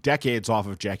took decades off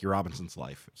of Jackie Robinson's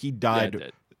life. He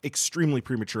died extremely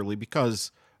prematurely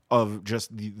because of just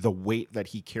the weight that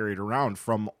he carried around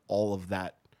from all of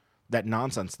that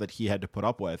nonsense that he had to put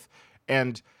up with.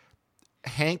 And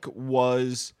Hank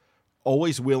was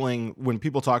always willing, when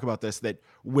people talk about this, that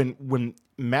when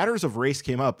matters of race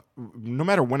came up, no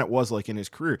matter when it was, like in his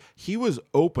career, he was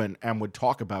open and would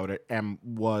talk about it and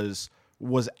was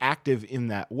active in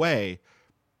that way.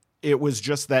 It was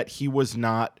just that it was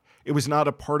not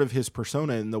a part of his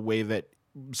persona in the way that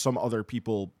some other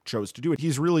people chose to do it.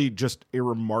 He's really just a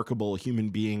remarkable human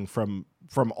being from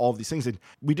all of these things. And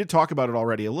we did talk about it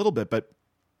already a little bit, but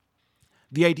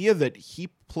the idea that he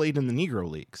played in the Negro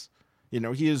Leagues,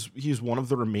 he's one of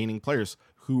the remaining players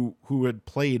who had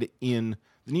played in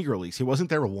the Negro Leagues. He wasn't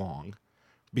there long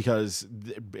because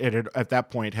it had, at that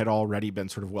point, had already been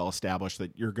sort of well established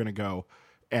that you're going to go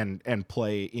and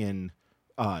play in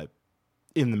the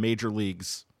major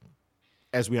leagues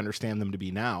as we understand them to be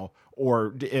now,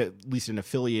 or at least in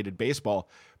affiliated baseball.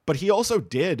 But he also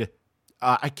did,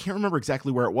 I can't remember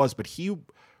exactly where it was, but he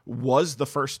was the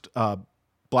first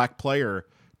black player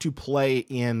to play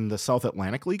in the South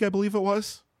Atlantic League, I believe it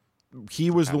was. He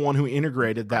was the one who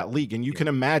integrated that league. And you can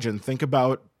imagine, think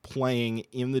about playing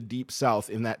in the Deep South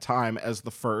in that time as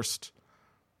the first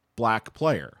black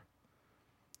player.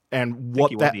 And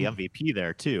what that won the MVP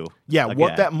there too. Yeah, again,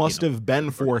 what that must have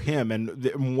been for him,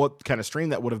 and what kind of strain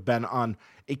that would have been on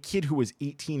a kid who was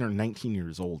 18 or 19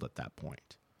 years old at that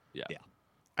point. Yeah.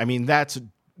 I mean, that's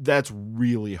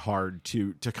really hard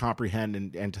to comprehend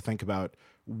and to think about.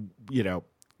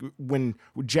 When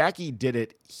Jackie did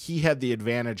it, he had the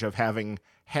advantage of having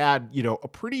had, a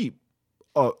pretty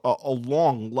a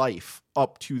long life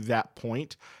up to that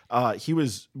point. He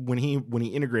was, when he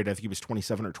integrated, I think he was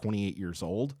 27 or 28 years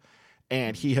old,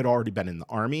 and he had already been in the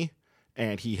Army,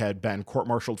 and he had been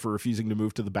court-martialed for refusing to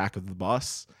move to the back of the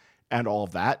bus and all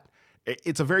of that.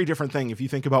 It's a very different thing if you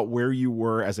think about where you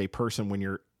were as a person when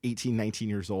you're 18, 19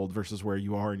 years old versus where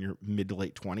you are in your mid to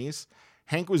late 20s.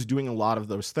 Hank was doing a lot of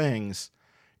those things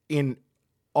in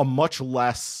a much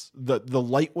less, the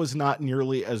light was not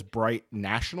nearly as bright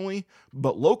nationally,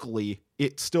 but locally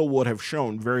it still would have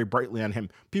shone very brightly on him.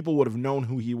 People would have known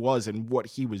who he was and what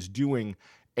he was doing.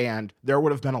 And there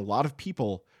would have been a lot of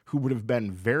people who would have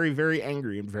been very, very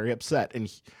angry and very upset. And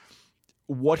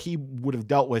what he would have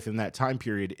dealt with in that time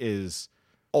period is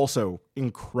also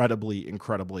incredibly,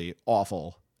 incredibly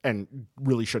awful and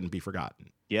really shouldn't be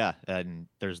forgotten. Yeah. And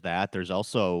there's that. There's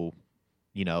also,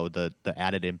 the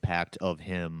added impact of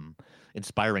him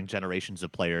inspiring generations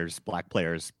of players, black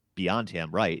players beyond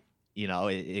him, right?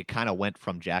 It kind of went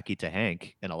from Jackie to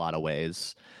Hank in a lot of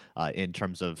ways, in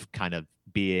terms of kind of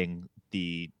being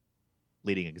the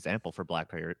leading example for black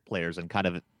players and kind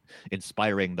of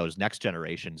inspiring those next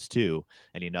generations too.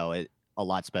 And, a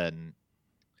lot's been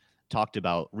talked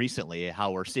about recently,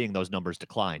 how we're seeing those numbers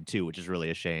decline too, which is really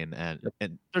a shame.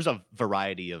 And there's a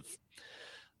variety of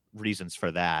reasons for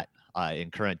that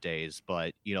in current days.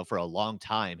 But, for a long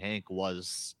time, Hank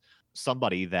was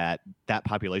somebody that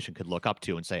population could look up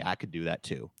to and say, I could do that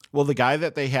too. Well, the guy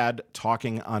that they had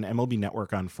talking on MLB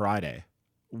Network on Friday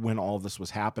when all of this was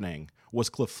happening was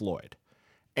Cliff Floyd.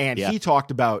 And he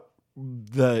talked about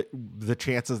the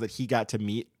chances that he got to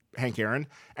meet Hank Aaron,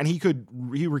 and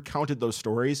he recounted those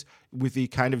stories with the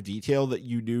kind of detail that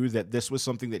you knew that this was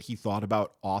something that he thought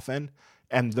about often,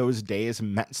 and those days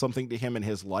meant something to him in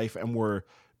his life and were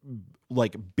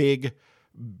like big,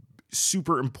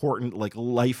 super important, like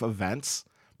life events,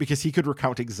 because he could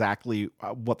recount exactly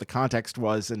what the context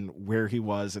was and where he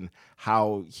was and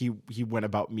how he went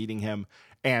about meeting him,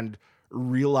 and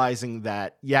realizing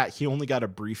that, he only got a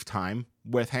brief time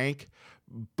with Hank,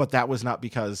 but that was not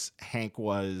because Hank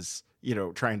was,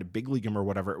 trying to big league him or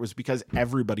whatever. It was because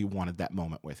everybody wanted that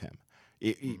moment with him.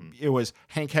 It was,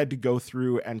 Hank had to go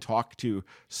through and talk to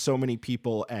so many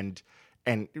people and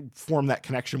form that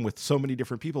connection with so many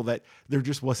different people that there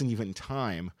just wasn't even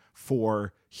time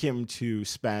for him to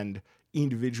spend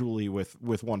individually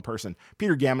with one person.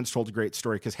 Peter Gammons told a great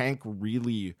story because Hank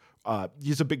really,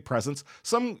 he's a big presence.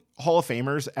 Some Hall of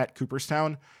Famers at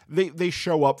Cooperstown, they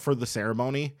show up for the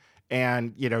ceremony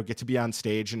and, get to be on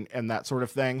stage and that sort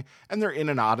of thing. And they're in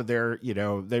and out of there,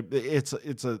 it's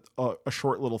a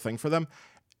short little thing for them.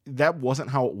 That wasn't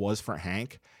how it was for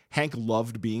Hank. Hank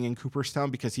loved being in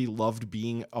Cooperstown because he loved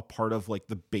being a part of like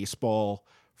the baseball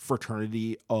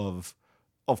fraternity of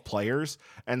players.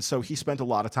 And so he spent a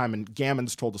lot of time, and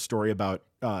Gammons told a story about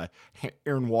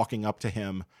Aaron walking up to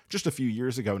him just a few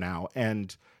years ago now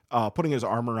and putting his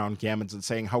arm around Gammons and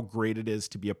saying how great it is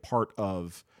to be a part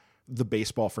of the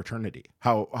baseball fraternity,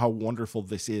 how wonderful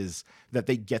this is that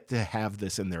they get to have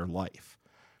this in their life.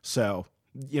 So,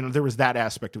 there was that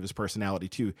aspect of his personality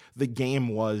too. The game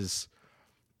was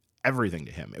everything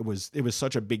to him. It was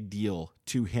such a big deal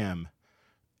to him,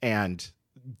 and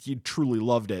he truly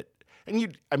loved it.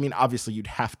 And obviously you'd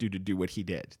have to do what he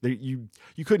did. You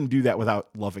couldn't do that without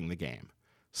loving the game.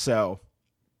 So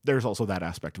there's also that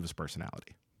aspect of his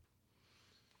personality.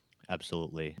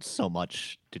 Absolutely. So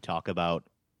much to talk about.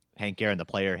 Hank Aaron, the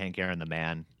player, Hank Aaron, the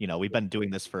man. We've been doing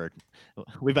this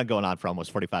we've been going on for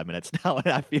almost 45 minutes now,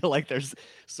 and I feel like there's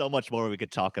so much more we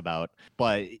could talk about.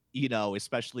 But,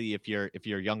 especially if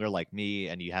you're younger like me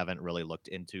and you haven't really looked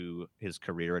into his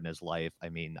career and his life,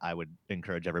 I would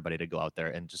encourage everybody to go out there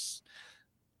and just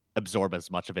absorb as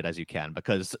much of it as you can,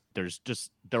 because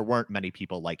there weren't many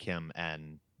people like him,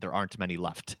 and there aren't many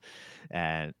left,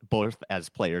 and both as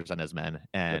players and as men.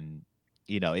 And,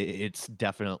 it's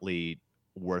definitely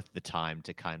worth the time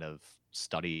to kind of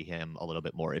study him a little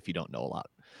bit more if you don't know a lot.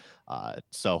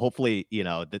 So hopefully,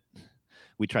 that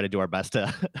we try to do our best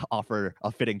to offer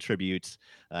a fitting tribute.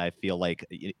 I feel like,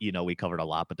 we covered a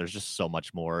lot, but there's just so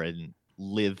much more, and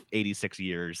live 86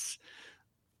 years,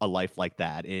 a life like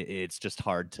that. It's just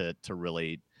hard to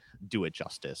really do it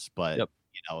justice. But, Yep.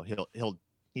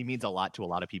 he means a lot to a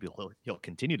lot of people. He'll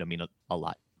continue to mean a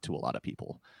lot to a lot of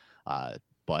people.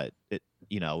 But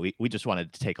we just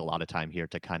wanted to take a lot of time here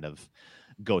to kind of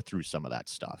go through some of that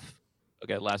stuff.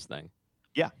 Okay, last thing.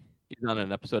 Yeah. He's on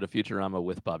an episode of Futurama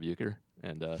with Bob Uecker,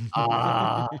 and the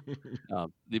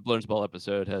Blurns Ball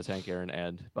episode has Hank Aaron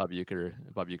and Bob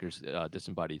Uecker's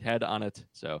disembodied head on it.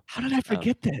 So how did I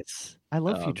forget this? I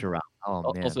love Futurama.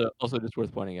 Oh man! Also, just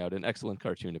worth pointing out, an excellent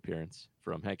cartoon appearance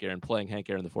from Hank Aaron playing Hank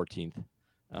Aaron the 14th,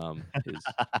 his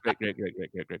great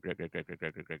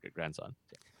grandson.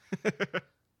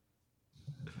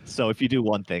 So if you do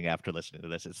one thing after listening to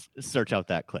this, is search out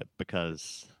that clip,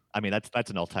 because that's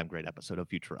an all-time great episode of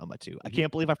Futurama too. I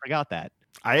can't believe I forgot that.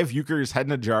 I have Uecker's head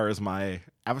in a jar as my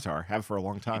avatar. Have for a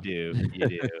long time. You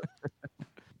do.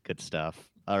 Good stuff.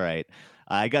 All right.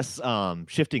 I guess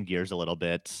shifting gears a little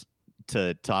bit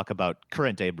to talk about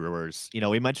current day Brewers.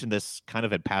 We mentioned this kind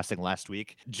of in passing last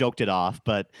week, joked it off,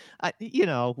 but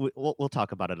we'll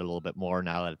talk about it a little bit more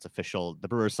now that it's official. The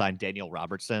Brewers signed Daniel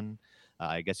Robertson.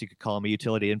 I guess you could call him a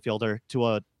utility infielder to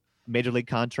a major league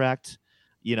contract.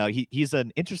 He's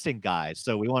an interesting guy,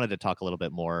 so we wanted to talk a little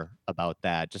bit more about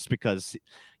that, just because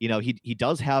he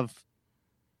does have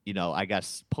I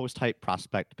guess post-hype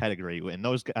prospect pedigree, and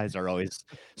those guys are always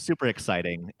super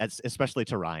exciting, especially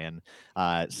to Ryan.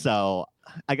 So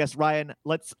I guess, Ryan,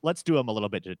 let's do him a little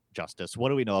bit of justice. What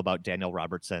do we know about Daniel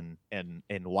Robertson, and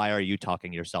why are you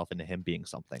talking yourself into him being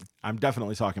something? I'm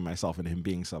definitely talking myself into him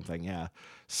being something, yeah.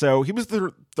 So he was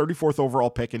the 34th overall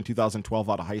pick in 2012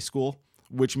 out of high school,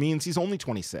 which means he's only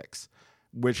 26,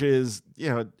 which is,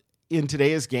 in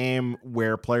today's game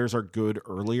where players are good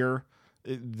earlier,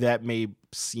 that may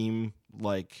seem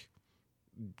like,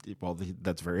 well,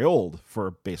 that's very old for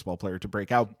a baseball player to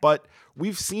break out. But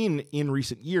we've seen in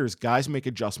recent years, guys make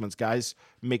adjustments, guys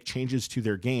make changes to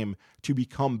their game to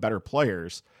become better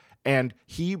players. And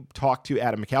he talked to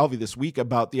Adam McCalvy this week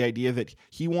about the idea that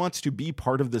he wants to be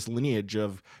part of this lineage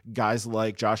of guys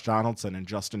like Josh Donaldson and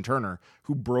Justin Turner,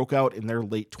 who broke out in their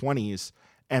late 20s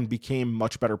and became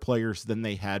much better players than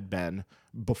they had been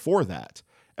before that.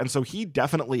 And so he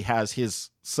definitely has his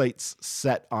sights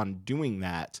set on doing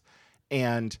that.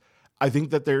 And I think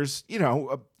that there's,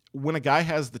 when a guy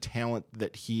has the talent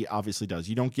that he obviously does,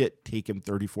 you don't get taken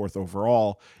 34th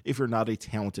overall if you're not a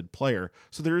talented player.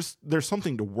 So there's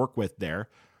something to work with there.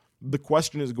 The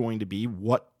question is going to be,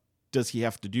 what does he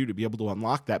have to do to be able to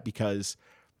unlock that? Because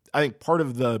I think part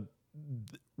of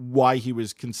why he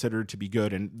was considered to be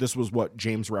good, and this was what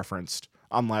James referenced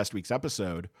on last week's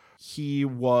episode, he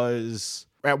was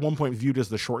at one point viewed as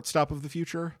the shortstop of the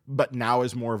future, but now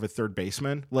is more of a third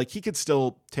baseman. Like, he could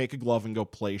still take a glove and go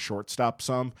play shortstop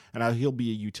some, and he'll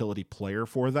be a utility player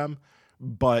for them,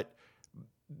 but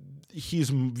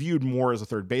he's viewed more as a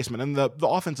third baseman, and the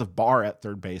offensive bar at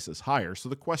third base is higher. So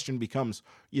the question becomes,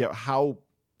 how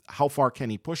far can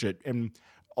he push it? And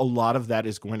a lot of that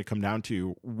is going to come down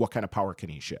to what kind of power can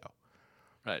he show.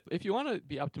 Right. If you want to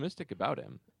be optimistic about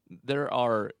him, there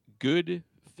are good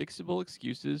fixable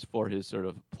excuses for his sort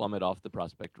of plummet off the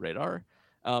prospect radar.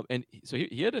 And so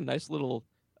he had a nice little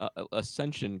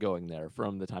ascension going there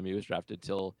from the time he was drafted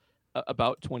till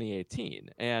about 2018.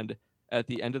 And at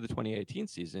the end of the 2018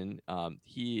 season,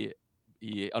 he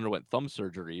underwent thumb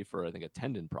surgery for, I think, a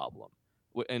tendon problem.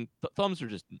 And thumbs are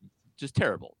just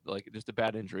terrible, like just a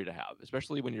bad injury to have,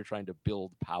 especially when you're trying to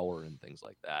build power and things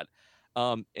like that.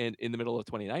 And in the middle of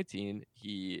 2019,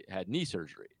 he had knee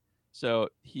surgery. So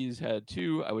he's had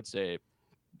two, I would say,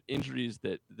 injuries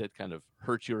that kind of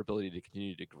hurt your ability to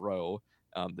continue to grow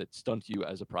that stunt you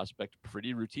as a prospect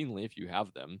pretty routinely if you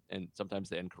have them, and sometimes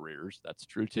they end careers. That's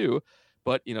true too.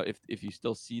 But if you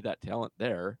still see that talent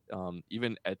there,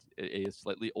 even at a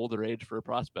slightly older age for a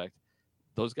prospect,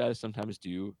 those guys sometimes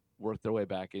do work their way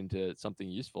back into something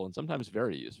useful, and sometimes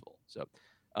very useful. So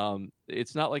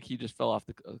it's not like he just fell off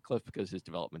the cliff because his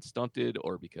development stunted,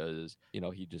 or because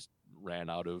he just ran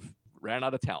out of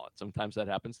talent. Sometimes that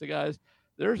happens to guys.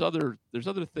 There's other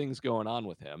things going on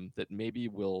with him that maybe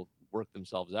will work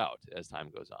themselves out as time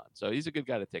goes on. So he's a good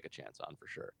guy to take a chance on for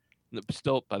sure.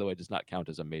 Still, by the way, does not count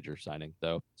as a major signing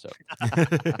though. So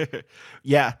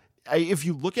yeah. If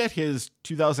you look at his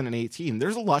 2018,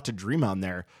 there's a lot to dream on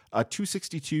there.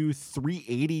 262,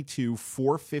 382,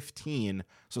 415,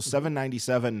 so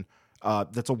 797.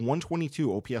 That's a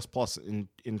 122 OPS plus in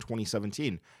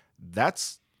 2017.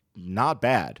 That's not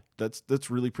bad.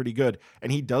 That's really pretty good.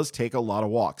 And he does take a lot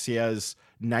of walks. He has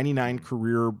 99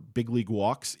 career big league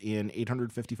walks in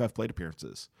 855 plate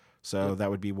appearances. So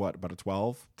that would be what, about a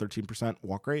 13%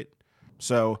 walk rate?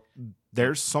 So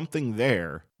there's something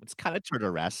there. It's kind of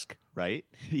Turner-esque, right?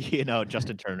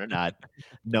 Justin Turner, not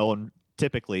known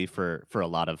typically for a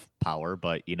lot of power,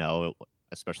 but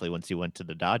especially once he went to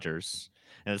the Dodgers,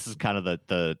 and this is kind of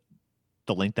the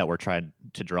link that we're trying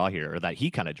to draw here, or that he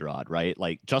kind of drawed, right?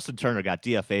 Like Justin Turner got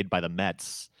DFA'd by the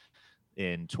Mets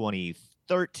in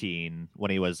 2013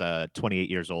 when he was 28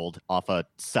 years old off a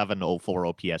 704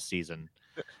 OPS season.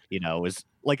 It was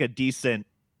like a decent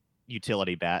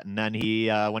utility bat, and then he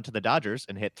went to the Dodgers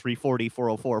and hit 340,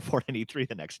 404, 493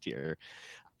 the next year.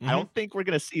 I don't think we're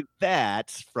going to see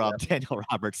that from Daniel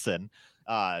Robertson.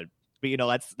 But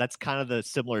that's kind of the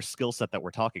similar skill set that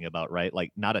we're talking about, right?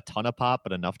 Like not a ton of pop,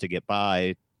 but enough to get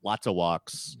by, lots of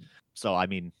walks. So I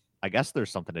mean, I guess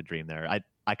there's something to dream there.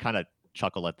 I kind of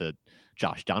chuckle at the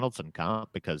Josh Donaldson comp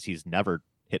because he's never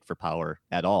hit for power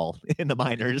at all in the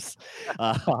minors.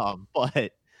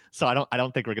 But so I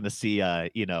don't think we're going to see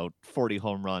 40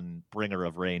 home run bringer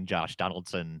of rain Josh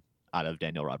Donaldson out of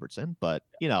Daniel Robertson, but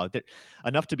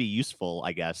enough to be useful,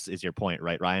 I guess, is your point,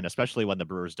 right, Ryan? Especially when the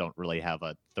Brewers don't really have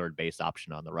a third base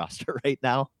option on the roster right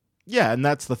now. Yeah, and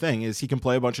that's the thing, is he can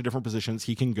play a bunch of different positions.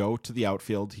 He can go to the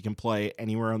outfield. He can play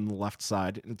anywhere on the left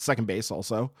side. And second base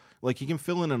also. Like, he can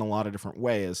fill in a lot of different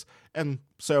ways. And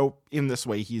so in this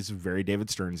way, he's very David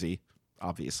Stearns-y,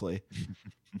 obviously.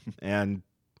 And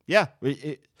yeah,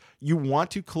 you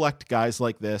want to collect guys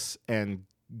like this and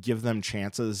give them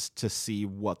chances to see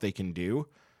what they can do,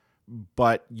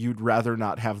 but you'd rather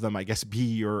not have them, I guess, be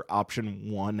your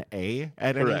option 1A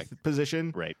at any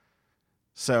position. Right.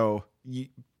 So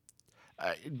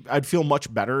I'd feel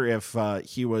much better if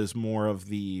he was more of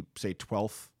the, say,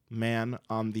 12th man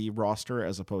on the roster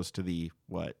as opposed to the,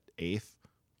 8th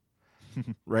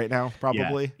right now,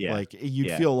 probably. Yeah. Like,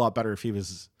 you'd feel a lot better if he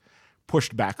was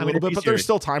pushed back a little bit, but there's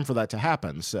still time for that to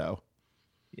happen. So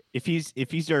if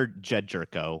he's your Jed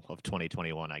Jerko of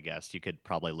 2021, I guess you could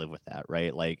probably live with that,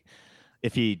 right? Like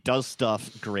if he does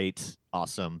stuff, great,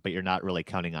 awesome, but you're not really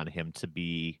counting on him to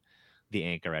be the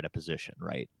anchor at a position,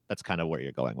 right? That's kind of where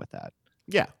you're going with that.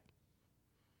 Yeah.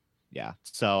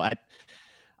 So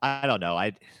I don't know.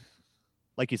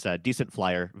 Like you said, decent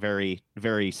flyer, very,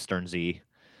 very Stearns-y.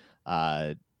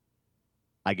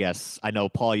 I guess I know,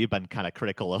 Paul, you've been kind of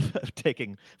critical of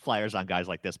taking flyers on guys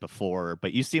like this before,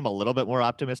 but you seem a little bit more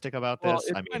optimistic about this.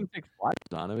 Well, I mean, take flyers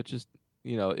on him. It's just,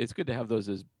 it's good to have those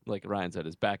as, like Ryan said,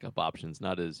 as backup options,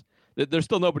 not as there's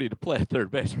still nobody to play at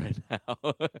third base right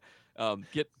now.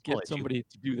 Get somebody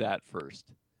to do that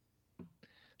first.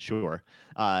 Sure.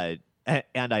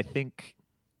 And I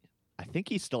think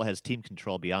he still has team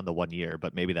control beyond the 1 year,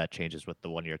 but maybe that changes with the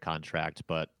 1 year contract.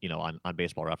 But, on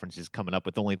Baseball Reference, he's coming up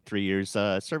with only 3 years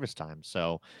service time.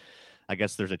 So I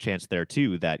guess there's a chance there,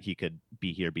 too, that he could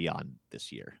be here beyond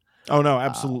this year. Oh, no,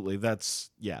 absolutely. That's,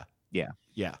 yeah.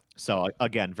 So,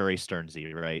 again, very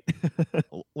Stearns-y, right?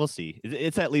 We'll see.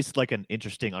 It's at least like an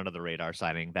interesting under-the-radar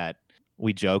signing that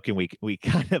we joke and we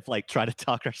kind of like try to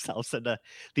talk ourselves into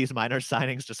these minor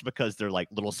signings just because they're like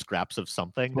little scraps of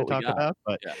something to talk about.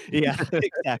 But yeah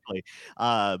exactly.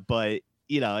 But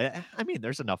I mean,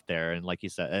 there's enough there. And like you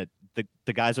said,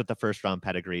 the guys with the first round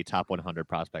pedigree, top 100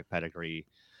 prospect pedigree,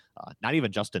 not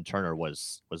even Justin Turner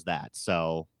was that.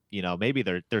 So, maybe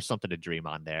there's something to dream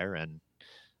on there. And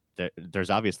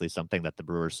there's obviously something that the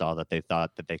Brewers saw that they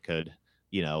thought that they could,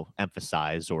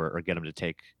 emphasize or get them to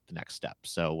take the next step.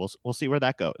 So we'll see where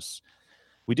that goes.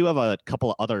 We do have a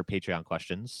couple of other Patreon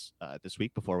questions this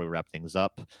week before we wrap things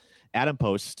up. Adam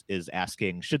Post is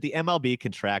asking, should the MLB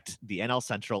contract the NL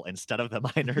Central instead of the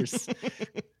minors?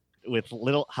 With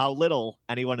how little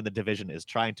anyone in the division is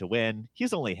trying to win.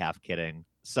 He's only half kidding.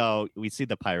 So we see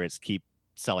the Pirates keep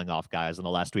selling off guys. In the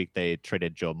last week, they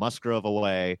traded Joe Musgrove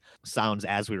away. Sounds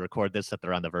as we record this that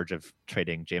they're on the verge of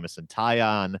trading Jamison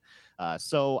Tyon.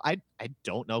 So I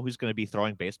don't know who's going to be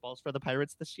throwing baseballs for the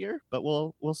Pirates this year, but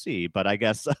we'll see. But I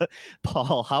guess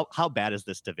Paul, how bad is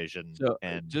this division? So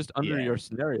And just under your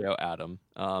scenario, Adam,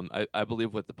 I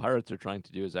believe what the Pirates are trying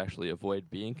to do is actually avoid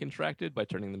being contracted by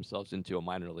turning themselves into a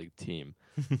minor league team.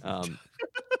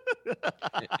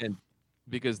 And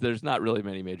because there's not really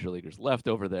many major leaguers left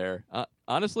over there.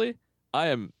 Honestly, I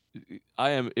am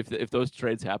if those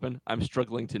trades happen, I'm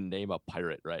struggling to name a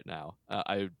Pirate right now.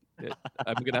 I'm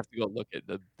gonna have to go look at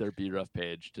their BREF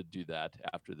page to do that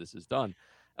after this is done.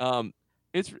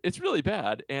 It's really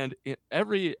bad, and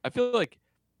I feel like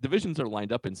divisions are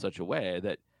lined up in such a way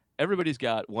that everybody's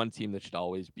got one team that should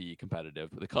always be competitive.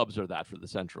 The Cubs are that for the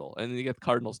Central, and then you get the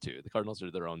Cardinals too. The Cardinals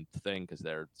are their own thing because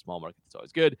they're small market. It's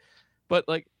always good, but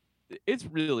like it's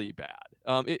really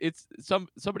bad.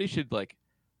 Somebody should like.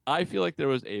 I feel like there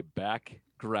was a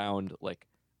background like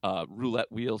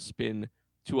roulette wheel spin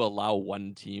to allow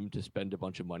one team to spend a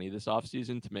bunch of money this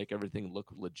offseason to make everything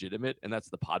look legitimate, and that's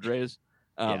the Padres.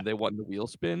 They won the wheel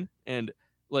spin, and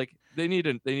like they need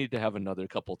to have another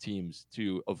couple teams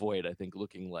to avoid, I think,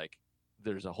 looking like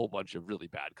there's a whole bunch of really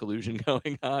bad collusion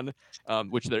going on,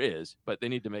 which there is, but they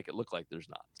need to make it look like there's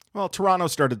not. Well, Toronto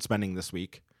started spending this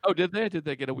week. Oh, did they? Did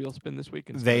they get a wheel spin this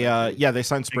week? They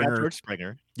signed Springer. George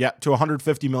Springer. Yeah, to a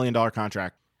 $150 million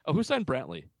contract. Oh, who signed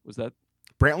Brantley? Was that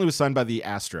Brantley was signed by the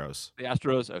Astros. the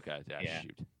Astros? Okay, yeah.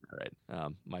 Shoot. All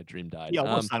right. My dream died. He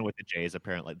almost signed with the Jays,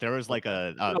 apparently. There was like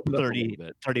a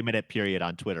 30-minute period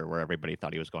on Twitter where everybody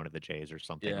thought he was going to the Jays or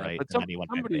something, right? But And then he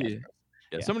went back to the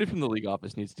Astros. Somebody from the league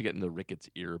office needs to get in the Ricketts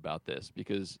ear about this,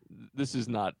 because this is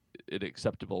not an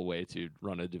acceptable way to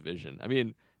run a division. I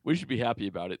mean, we should be happy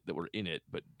about it that we're in it,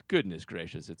 but goodness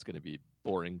gracious, it's going to be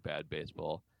boring, bad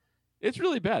baseball. It's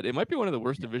really bad. It might be one of the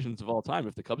worst divisions of all time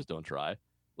if the Cubs don't try.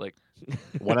 Like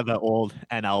one of the old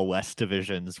NL West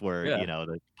divisions where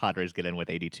the Padres get in with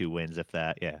 82 wins, if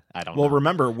that. Yeah, I don't know. Well,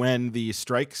 remember when the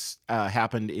strikes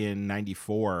happened in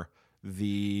 '94,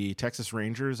 the Texas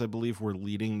Rangers, I believe, were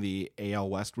leading the AL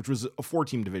West, which was a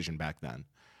 4-team division back then,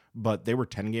 but they were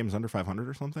 10 games under 500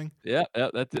 or something. Yeah,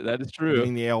 that is true.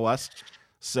 Leading the AL West.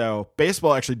 So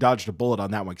baseball actually dodged a bullet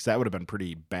on that one, because that would have been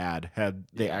pretty bad had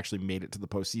they actually made it to the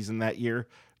postseason that year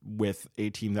with a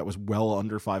team that was well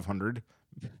under 500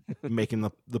 making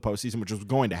the postseason, which was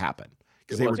going to happen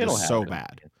because they were just so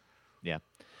bad. Yeah.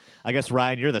 I guess,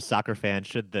 Ryan, you're the soccer fan.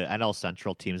 Should the NL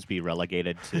Central teams be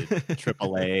relegated to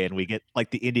AAA and we get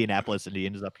like the Indianapolis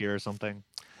Indians up here or something?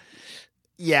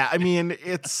 Yeah, I mean,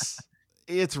 it's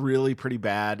really pretty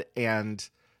bad. And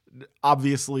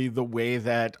obviously the way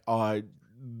that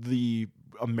the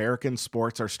American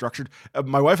sports are structured.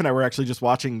 My wife and I were actually just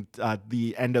watching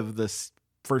the end of this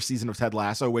first season of Ted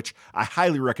Lasso, which I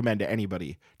highly recommend to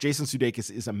anybody. Jason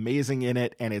Sudeikis is amazing in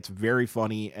it, and it's very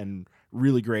funny and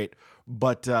really great.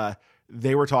 But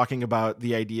they were talking about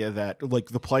the idea that like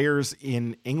the players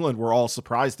in England were all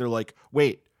surprised. They're like,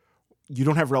 wait, you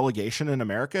don't have relegation in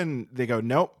America? And they go,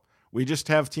 nope. We just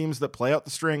have teams that play out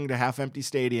the string to half-empty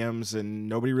stadiums, and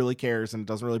nobody really cares, and it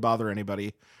doesn't really bother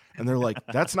anybody. And they're like,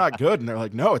 that's not good. And they're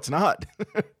like, no, it's not.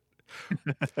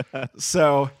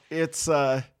 So it's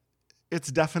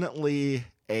definitely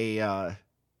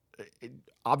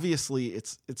obviously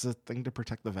it's a thing to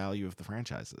protect the value of the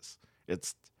franchises.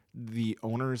 It's the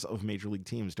owners of major league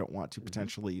teams don't want to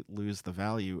potentially lose the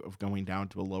value of going down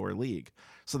to a lower league.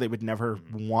 So they would never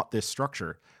want this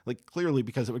structure, like clearly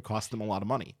because it would cost them a lot of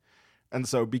money. And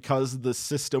so because the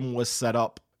system was set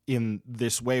up in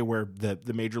this way where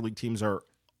the major league teams are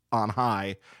on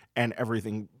high and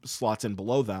everything slots in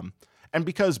below them, and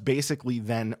because basically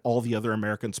then all the other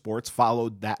American sports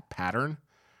followed that pattern,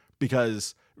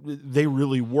 because they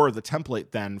really were the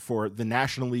template then for the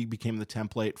National League became the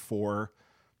template for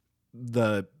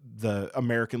the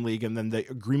American League, and then the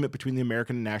agreement between the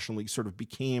American and National League sort of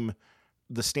became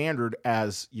the standard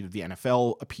as the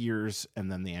NFL appears and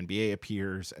then the NBA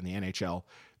appears and the NHL.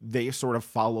 They sort of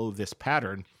follow this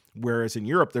pattern. Whereas in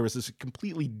Europe, there was this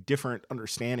completely different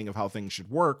understanding of how things should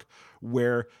work,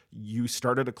 where you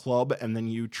started a club and then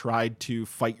you tried to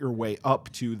fight your way up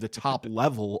to the top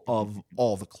level of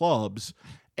all the clubs,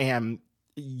 and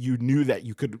you knew that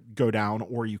you could go down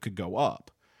or you could go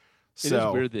up. It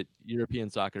is weird that European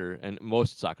soccer and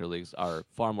most soccer leagues are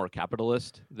far more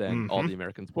capitalist than all the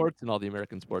American sports, and all the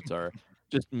American sports are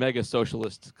just mega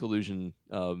socialist collusion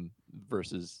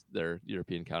versus their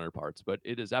European counterparts. But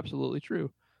it is absolutely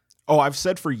true. Oh, I've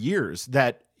said for years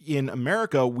that in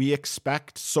America, we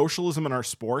expect socialism in our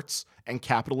sports and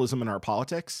capitalism in our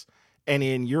politics. And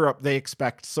in Europe, they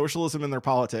expect socialism in their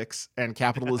politics and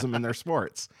capitalism in their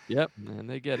sports. Yep, and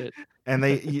they get it. And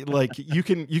like you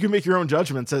can make your own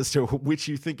judgments as to which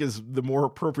you think is the more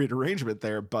appropriate arrangement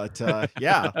there. But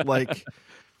yeah, like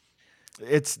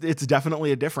it's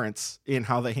definitely a difference in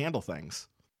how they handle things.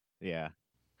 Yeah.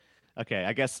 Okay,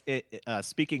 I guess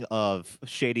speaking of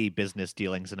shady business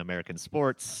dealings in American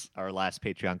sports, our last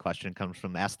Patreon question comes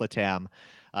from Aslatam,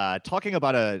 talking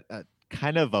about a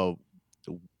kind of a,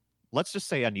 let's just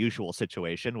say, unusual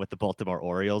situation with the Baltimore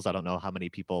Orioles. I don't know how many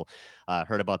people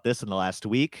heard about this in the last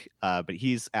week, but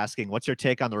he's asking, what's your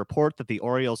take on the report that the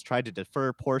Orioles tried to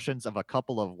defer portions of a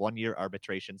couple of one-year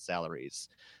arbitration salaries?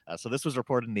 So this was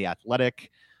reported in The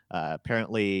Athletic.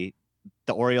 Apparently,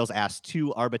 the Orioles asked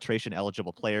 2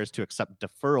 arbitration-eligible players to accept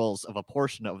deferrals of a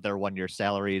portion of their one-year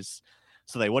salaries,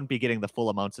 so they wouldn't be getting the full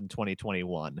amounts in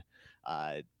 2021.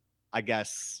 I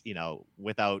guess,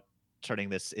 without turning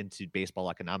this into baseball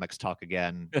economics talk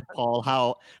again, Paul,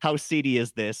 how seedy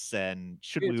is this, and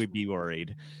should we be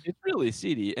worried? It's really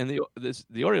seedy, and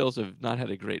the Orioles have not had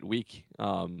a great week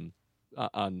on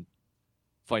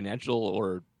financial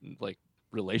or like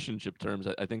relationship terms.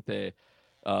 I think they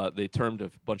termed a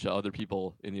bunch of other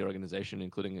people in the organization,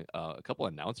 including a couple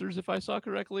announcers, if I saw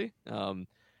correctly.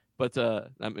 But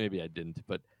maybe I didn't.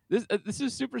 But this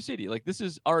is super seedy. Like, this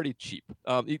is already cheap.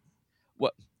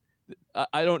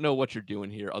 I don't know what you're doing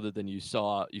here, other than you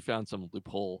found some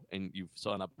loophole and you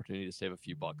saw an opportunity to save a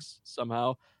few bucks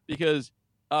somehow, because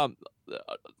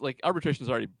like, arbitration is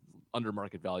already under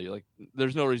market value. Like,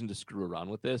 there's no reason to screw around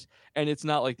with this, and it's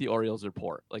not like the Orioles are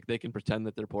poor. Like, they can pretend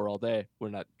that they're poor all day. We're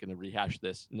not going to rehash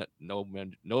this. No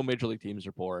major league teams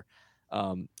are poor.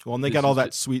 Well, and they got all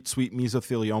that sweet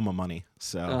mesothelioma money.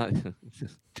 So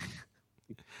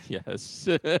yes,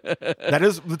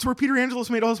 that's where Peter Angelos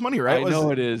made all his money, right? I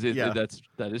know it is. Yeah.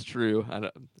 That is true.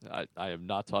 I am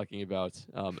not talking about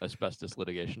asbestos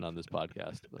litigation on this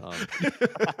podcast.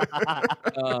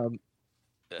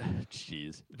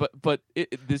 Jeez, but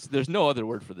there's no other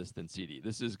word for this than seedy.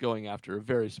 This is going after a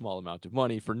very small amount of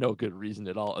money for no good reason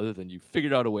at all, other than you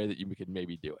figured out a way that you could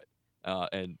maybe do it,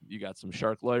 and you got some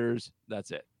shark lawyers.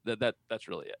 That's it. That's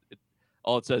really it.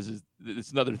 All it says is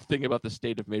it's another thing about the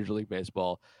state of Major League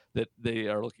Baseball, that they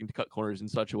are looking to cut corners in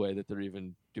such a way that they're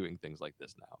even doing things like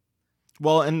this now.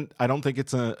 Well, and I don't think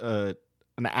it's an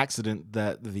accident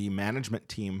that the management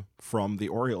team from the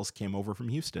Orioles came over from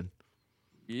Houston.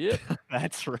 Yeah,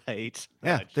 that's right.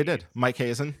 Yeah, they did. Mike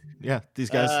Hazen. Yeah, these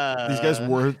guys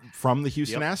were from the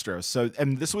Houston Astros. So,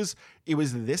 and it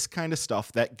was this kind of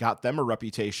stuff that got them a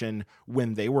reputation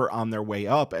when they were on their way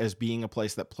up as being a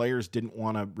place that players didn't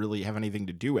want to really have anything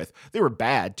to do with. They were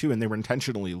bad too, and they were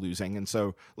intentionally losing. And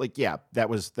so, like, yeah, that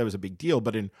was a big deal.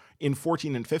 But in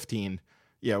 14 and 15,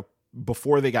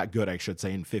 before they got good, I should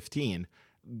say, in 15,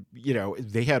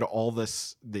 they had all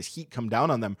this heat come down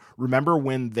on them. Remember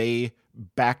when they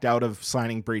backed out of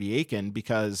signing Brady Aiken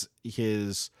because he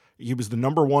was the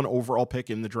number 1 overall pick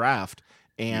in the draft,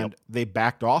 and they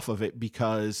backed off of it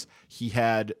because he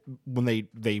had, when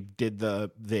they did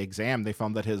the exam, they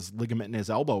found that his ligament in his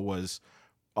elbow was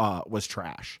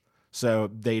trash. So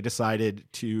they decided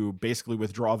to basically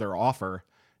withdraw their offer,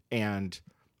 and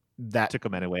that took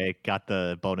him anyway, got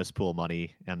the bonus pool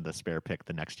money and the spare pick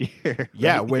the next year.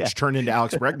 Which turned into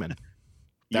Alex Bregman.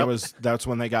 That's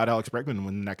when they got Alex Bregman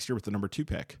next year with the number 2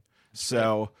 pick.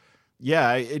 So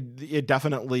yeah, it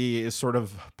definitely is sort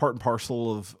of part and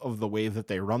parcel of the way that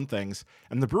they run things.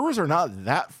 And the Brewers are not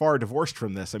that far divorced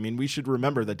from this. I mean, we should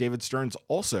remember that David Stearns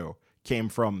also came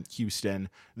from Houston,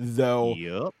 though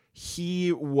he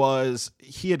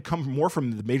had come more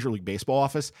from the Major League Baseball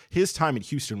office. His time in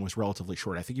Houston was relatively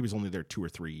short. I think he was only there 2 or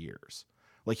 3 years.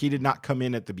 Like, he did not come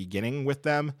in at the beginning with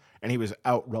them, and he was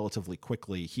out relatively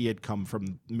quickly. He had come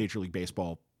from Major League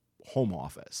Baseball home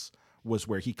office, was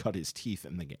where he cut his teeth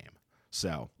in the game.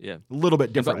 So yeah, a little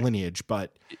bit different lineage,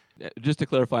 but just to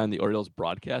clarify on the Orioles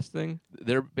broadcast thing,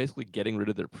 they're basically getting rid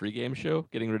of their pregame show,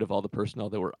 getting rid of all the personnel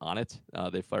that were on it.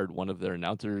 They fired one of their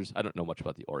announcers. I don't know much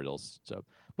about the Orioles,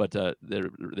 but they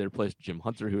replaced Jim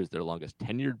Hunter, who is their longest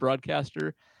tenured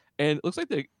broadcaster, and it looks like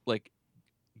they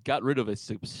got rid of a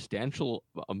substantial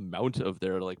amount of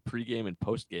their pregame and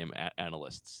postgame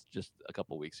analysts just a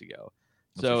couple weeks ago.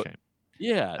 That's a shame.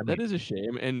 Yeah, that is a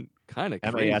shame and kind of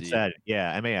crazy.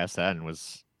 MASN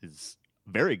is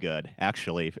very good,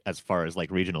 actually, as far as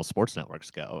regional sports networks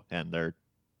go, and they're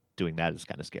doing that is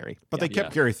kind of scary. But they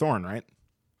kept Gary Thorne, right?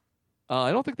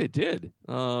 I don't think they did.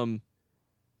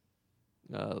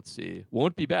 Let's see.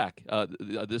 Won't be back.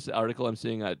 This article I'm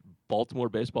seeing at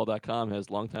BaltimoreBaseball.com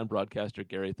has longtime broadcaster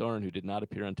Gary Thorne, who did not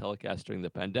appear on telecast during the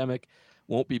pandemic,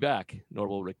 won't be back. Nor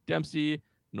will Rick Dempsey,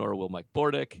 nor will Mike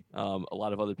Bordick. A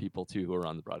lot of other people too who are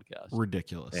on the broadcast.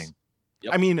 Ridiculous.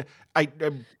 Yep. I mean, I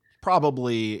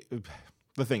probably,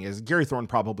 the thing is, Gary Thorne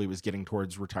probably was getting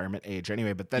towards retirement age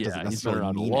anyway, but that doesn't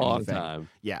necessarily mean anything. Time.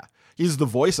 Yeah. He's the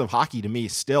voice of hockey to me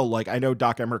still. Like, I know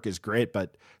Doc Emmerich is great,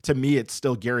 but to me, it's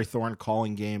still Gary Thorne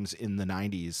calling games in the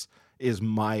 90s is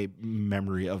my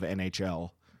memory of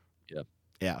NHL. Yep.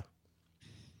 Yeah.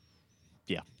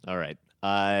 Yeah. All right.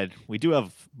 We do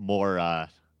have more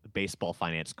baseball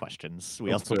finance questions.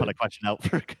 We also put a question out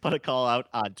put a call out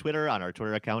on Twitter, on our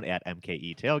Twitter account at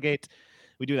MKE Tailgate.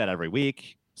 We do that every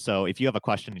week. So if you have a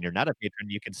question and you're not a patron,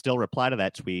 you can still reply to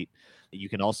that tweet. You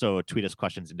can also tweet us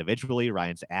questions individually.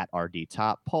 Ryan's at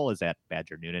RDTop. Paul is at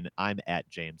Badger Noonan. I'm at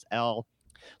James L.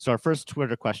 So our first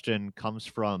Twitter question comes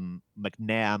from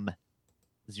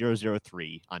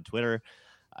McNam003 on Twitter.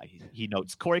 He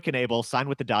notes Corey Knebel signed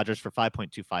with the Dodgers for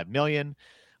 $5.25 million.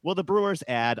 Will the Brewers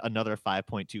add another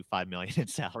 $5.25 million in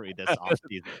salary this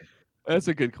offseason? That's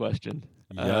a good question.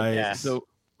 Yes. So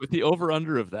with the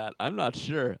over-under of that, I'm not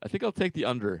sure. I think I'll take the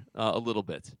under a little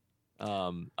bit.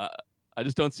 I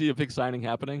just don't see a big signing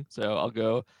happening, so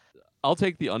I'll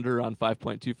take the under on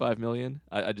 $5.25 million.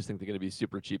 I just think they're going to be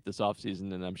super cheap this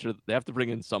offseason, and I'm sure they have to bring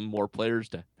in some more players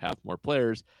to have more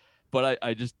players. But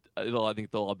I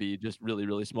think they'll all be just really,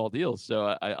 really small deals.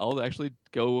 So I'll actually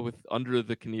go with under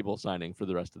the Knebel signing for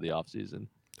the rest of the offseason.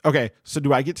 Okay, so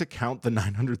do I get to count the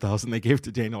 $900,000 they gave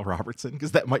to Daniel Robertson?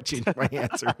 Because that might change my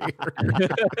answer here.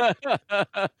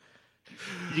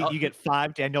 You get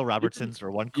 5 Daniel Robertsons for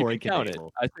 1 Corey Knebel.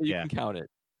 I think you can count it.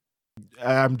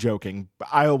 I'm joking, but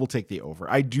I will take the over.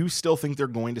 I do still think they're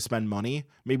going to spend money.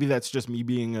 Maybe that's just me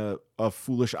being a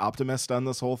foolish optimist on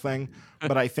this whole thing.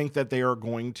 But I think that they are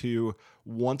going to,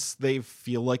 once they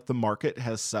feel like the market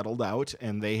has settled out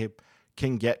and they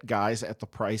can get guys at the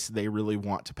price they really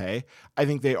want to pay, I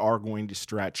think they are going to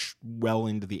stretch well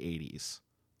into the 80s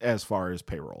as far as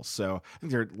payroll. So I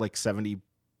think they're like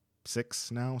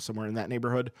 76 now, somewhere in that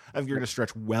neighborhood. I think you're going to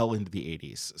stretch well into the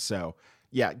 80s. So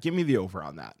yeah, give me the over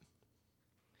on that.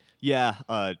 Yeah,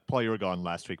 Paul, you were gone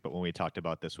last week, but when we talked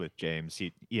about this with James,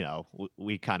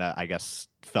 we kind of, I guess,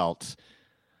 felt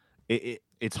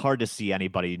it's hard to see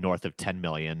anybody north of 10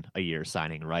 million a year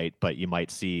signing, right? But you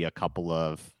might see a couple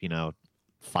of,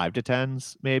 5 to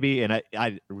 10s maybe. And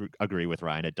I agree with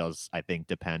Ryan. It does, I think,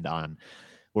 depend on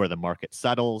where the market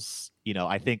settles.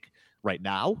 I think right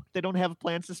now they don't have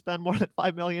plans to spend more than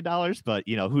 $5 million, but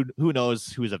who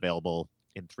knows who's available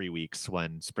in 3 weeks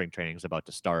when spring training is about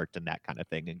to start and that kind of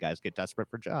thing, and guys get desperate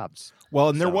for jobs. Well,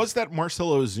 and there was that Marcell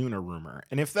Ozuna rumor,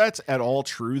 and if that's at all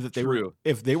true, that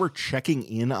if they were checking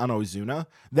in on Ozuna,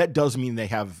 that does mean they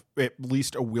have at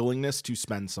least a willingness to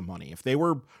spend some money. If they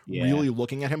were really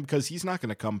looking at him, because he's not going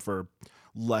to come for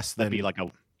less than be like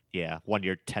 1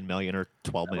 year, 10 million or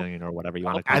 12 million or whatever you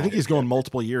want to call it. I think he's going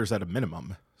multiple years at a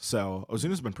minimum. So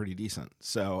Ozuna's been pretty decent.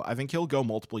 So I think he'll go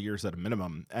multiple years at a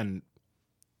minimum. And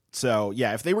so,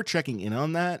 yeah, if they were checking in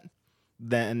on that,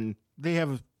 then they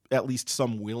have at least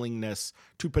some willingness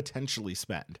to potentially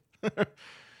spend.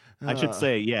 I should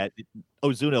say,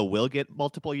 Ozuna will get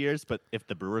multiple years, but if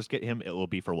the Brewers get him, it will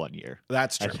be for 1 year.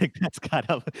 That's true. I think that's kind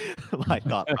of my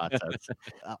thought process.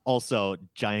 Also,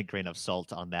 giant grain of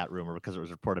salt on that rumor because it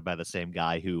was reported by the same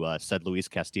guy who said Luis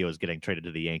Castillo is getting traded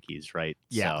to the Yankees, right?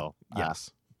 Yeah. So,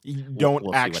 yes. We'll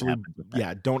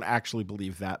Don't actually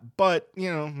believe that, but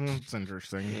it's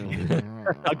interesting.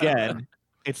 Again,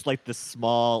 it's like the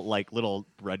small, little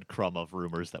breadcrumb of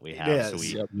rumors that we have,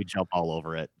 so we jump all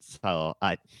over it. So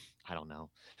I don't know.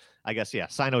 I guess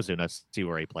sign Ozuna, see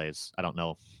where he plays. I don't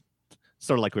know.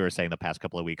 Sort of like we were saying the past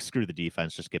couple of weeks. Screw the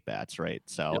defense, just get bats, right?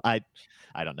 So I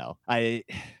don't know. I'm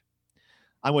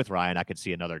with Ryan. I could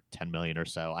see another 10 million or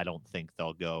so. I don't think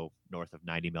they'll go north of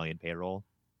 90 million payroll,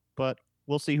 but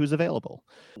we'll see who's available.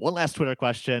 One last Twitter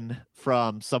question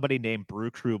from somebody named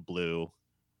Brew Crew Blue.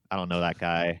 I don't know that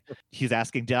guy. He's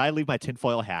asking, did I leave my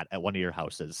tinfoil hat at one of your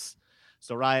houses?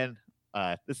 So Ryan,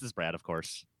 this is Brad, of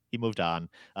course. He moved on.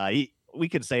 We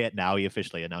can say it now. He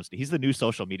officially announced it. He's the new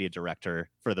social media director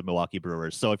for the Milwaukee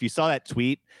Brewers. So if you saw that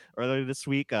tweet earlier this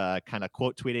week, kind of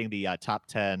quote tweeting the top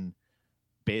 10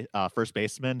 first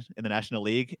basemen in the National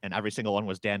League, and every single one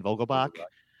was Dan Vogelbach.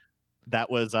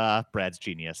 That was Brad's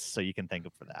genius, so you can thank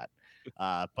him for that.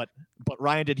 But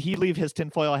Ryan, did he leave his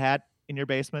tinfoil hat in your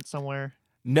basement somewhere?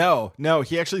 No,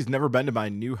 he actually has never been to my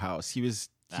new house. He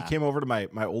came over to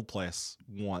my old place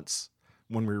once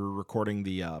when we were recording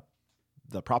the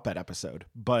prop bet episode,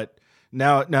 but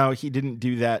now he didn't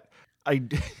do that.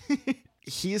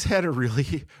 He's had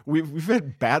we've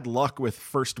had bad luck with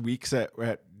first weeks at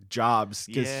jobs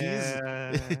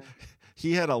because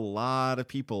he had a lot of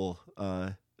people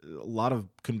a lot of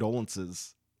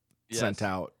condolences sent Yes.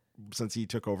 out since he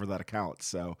took over that account.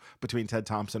 So between Ted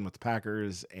Thompson with the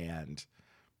Packers and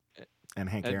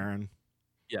Hank And- Aaron.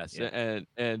 Yes, Yeah.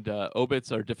 and obits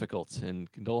are difficult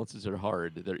and condolences are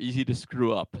hard. They're easy to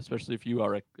screw up, especially if you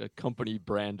are a company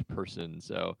brand person.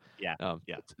 So Yeah,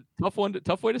 yeah. it's a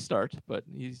tough way to start, but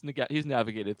he's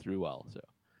navigated through well. So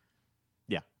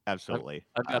Yeah, absolutely.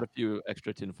 I've got a few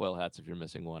extra tinfoil hats. If you're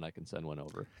missing one, I can send one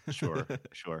over. Sure,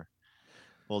 sure.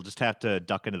 We'll just have to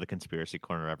duck into the conspiracy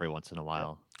corner every once in a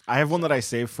while. I have one that I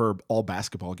save for all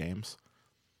basketball games.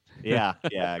 Yeah,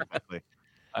 yeah, exactly.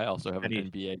 I also have an Any-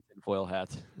 NBA tinfoil hat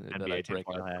that NBA I break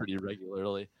tinfoil out hat. pretty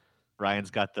regularly.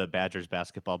 Ryan's got the Badgers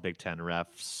basketball Big Ten ref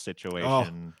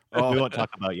situation. oh. We won't talk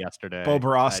about yesterday. Bo I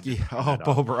Borowski. just bring Oh, that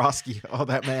Bo up. Borowski. Oh,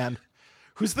 that man.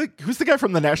 Who's the guy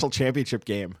from the national championship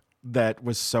game that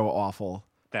was so awful?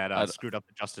 That I- screwed up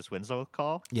the Justice Winslow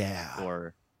call, Yeah.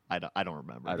 or I don't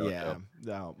remember. I don't yeah. know.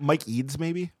 No. Mike Eads,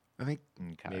 maybe? I think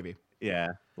Okay. maybe. Yeah,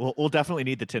 we'll definitely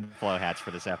need the tinfoil hats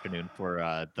for this afternoon for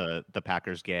the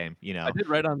Packers game. You know, I did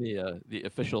write on the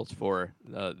officials for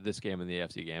this game and the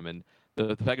AFC game, and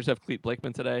the Packers have Clete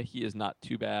Blakeman today. He is not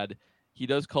too bad. He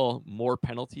does call more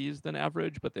penalties than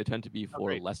average, but they tend to be for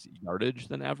great. less yardage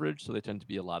than average. So they tend to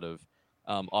be a lot of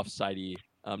offsidey,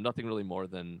 nothing really more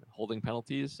than holding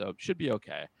penalties. So it should be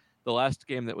okay. The last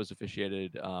game that was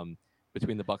officiated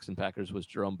between the Bucs and Packers was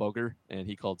Jerome Boger, and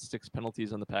he called 6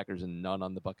 penalties on the Packers and none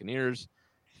on the Buccaneers.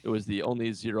 It was the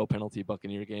only 0 penalty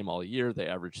Buccaneer game all year. They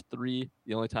averaged 3.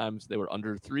 The only times they were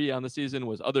under 3 on the season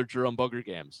was other Jerome Boger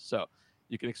games. So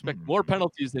you can expect more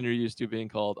penalties than you're used to being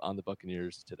called on the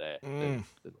Buccaneers today. than-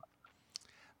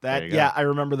 There you go. Yeah, I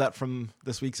remember that from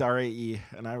this week's RAE,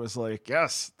 and I was like,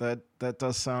 yes, that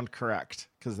does sound correct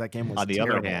because that game was on the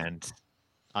terrible.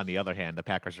 other hand, the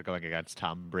Packers are going against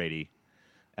Tom Brady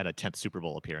at a 10th Super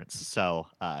Bowl appearance. So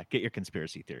get your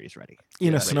conspiracy theories ready. in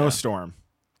Yeah, a but snowstorm.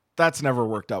 That's never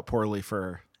worked out poorly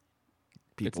for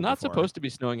people. It's not before. supposed to be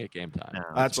snowing at game time. No, It's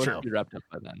That's supposed true. to be wrapped up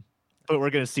by then. But we're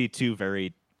going to see 2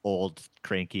 very old,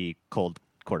 cranky, cold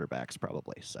quarterbacks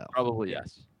probably. So Probably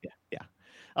yes. yeah.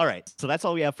 All right. So that's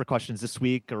all we have for questions this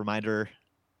week. A reminder,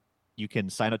 you can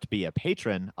sign up to be a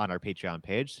patron on our Patreon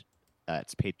page.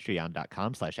 It's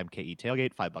patreon.com/MKE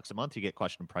tailgate, $5 a month. You get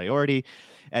question priority.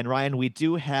 And Ryan, we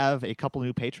do have a couple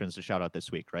new patrons to shout out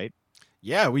this week, right?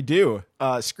 Yeah, we do.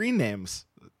 Screen names,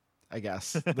 I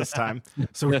guess, this time.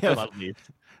 So we have Lovely.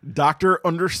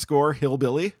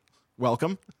 Dr._Hillbilly.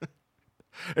 Welcome.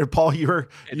 And Paul, you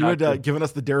had Doctor. given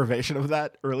us the derivation of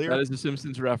that earlier. That is a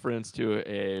Simpsons reference to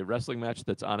a wrestling match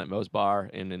that's on at Moe's Bar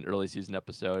in an early season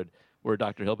episode where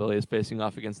Dr. Hillbilly is facing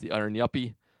off against the Iron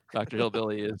Yuppie. Dr.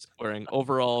 Hillbilly is wearing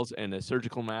overalls and a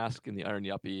surgical mask, and the Iron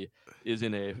Yuppie is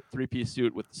in a 3-piece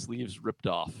suit with the sleeves ripped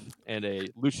off and a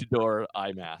luchador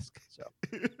eye mask. So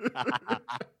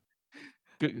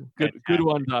good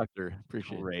one, Doctor.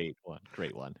 Appreciate it.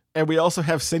 Great one. And we also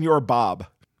have Senor Bob.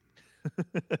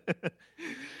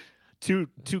 Two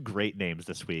great names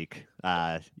this week.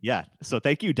 Yeah. So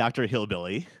thank you, Dr.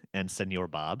 Hillbilly and Senor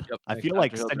Bob. Yep, I thanks, feel Dr.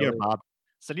 like Hillbilly.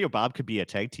 Senor Bob could be a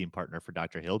tag team partner for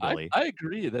Dr. Hillbilly. I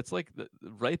agree. That's like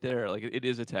right there. Like it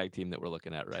is a tag team that we're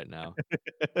looking at right now.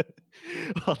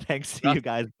 Well, thanks to you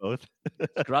guys both.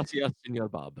 Gracias, Senor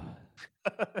Bob.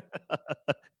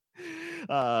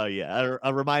 Yeah.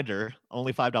 A reminder,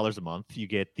 only $5 a month. You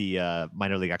get the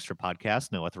Minor League Extra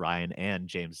podcast, now with Ryan and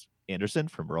James Anderson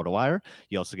from RotoWire.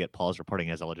 You also get Paul's reporting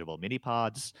as eligible mini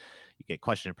pods. You get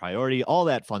question priority, all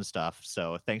that fun stuff.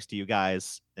 So thanks to you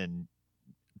guys. And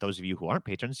those of you who aren't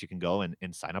patrons, you can go and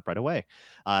sign up right away.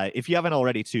 If you haven't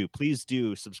already, too, please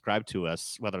do subscribe to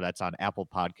us, whether that's on Apple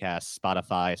Podcasts,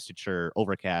 Spotify, Stitcher,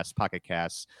 Overcast, Pocket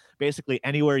Casts, basically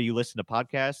anywhere you listen to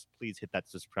podcasts. Please hit that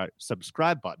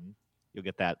subscribe button. You'll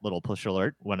get that little push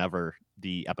alert whenever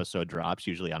the episode drops,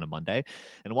 usually on a Monday.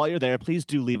 And while you're there, please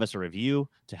do leave us a review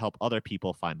to help other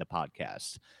people find the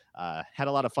podcast. Had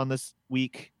a lot of fun this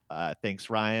week. Thanks,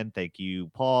 Ryan. Thank you,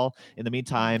 Paul. In the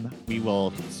meantime, we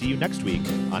will see you next week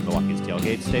on Milwaukee's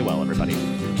Tailgate. Stay well, everybody.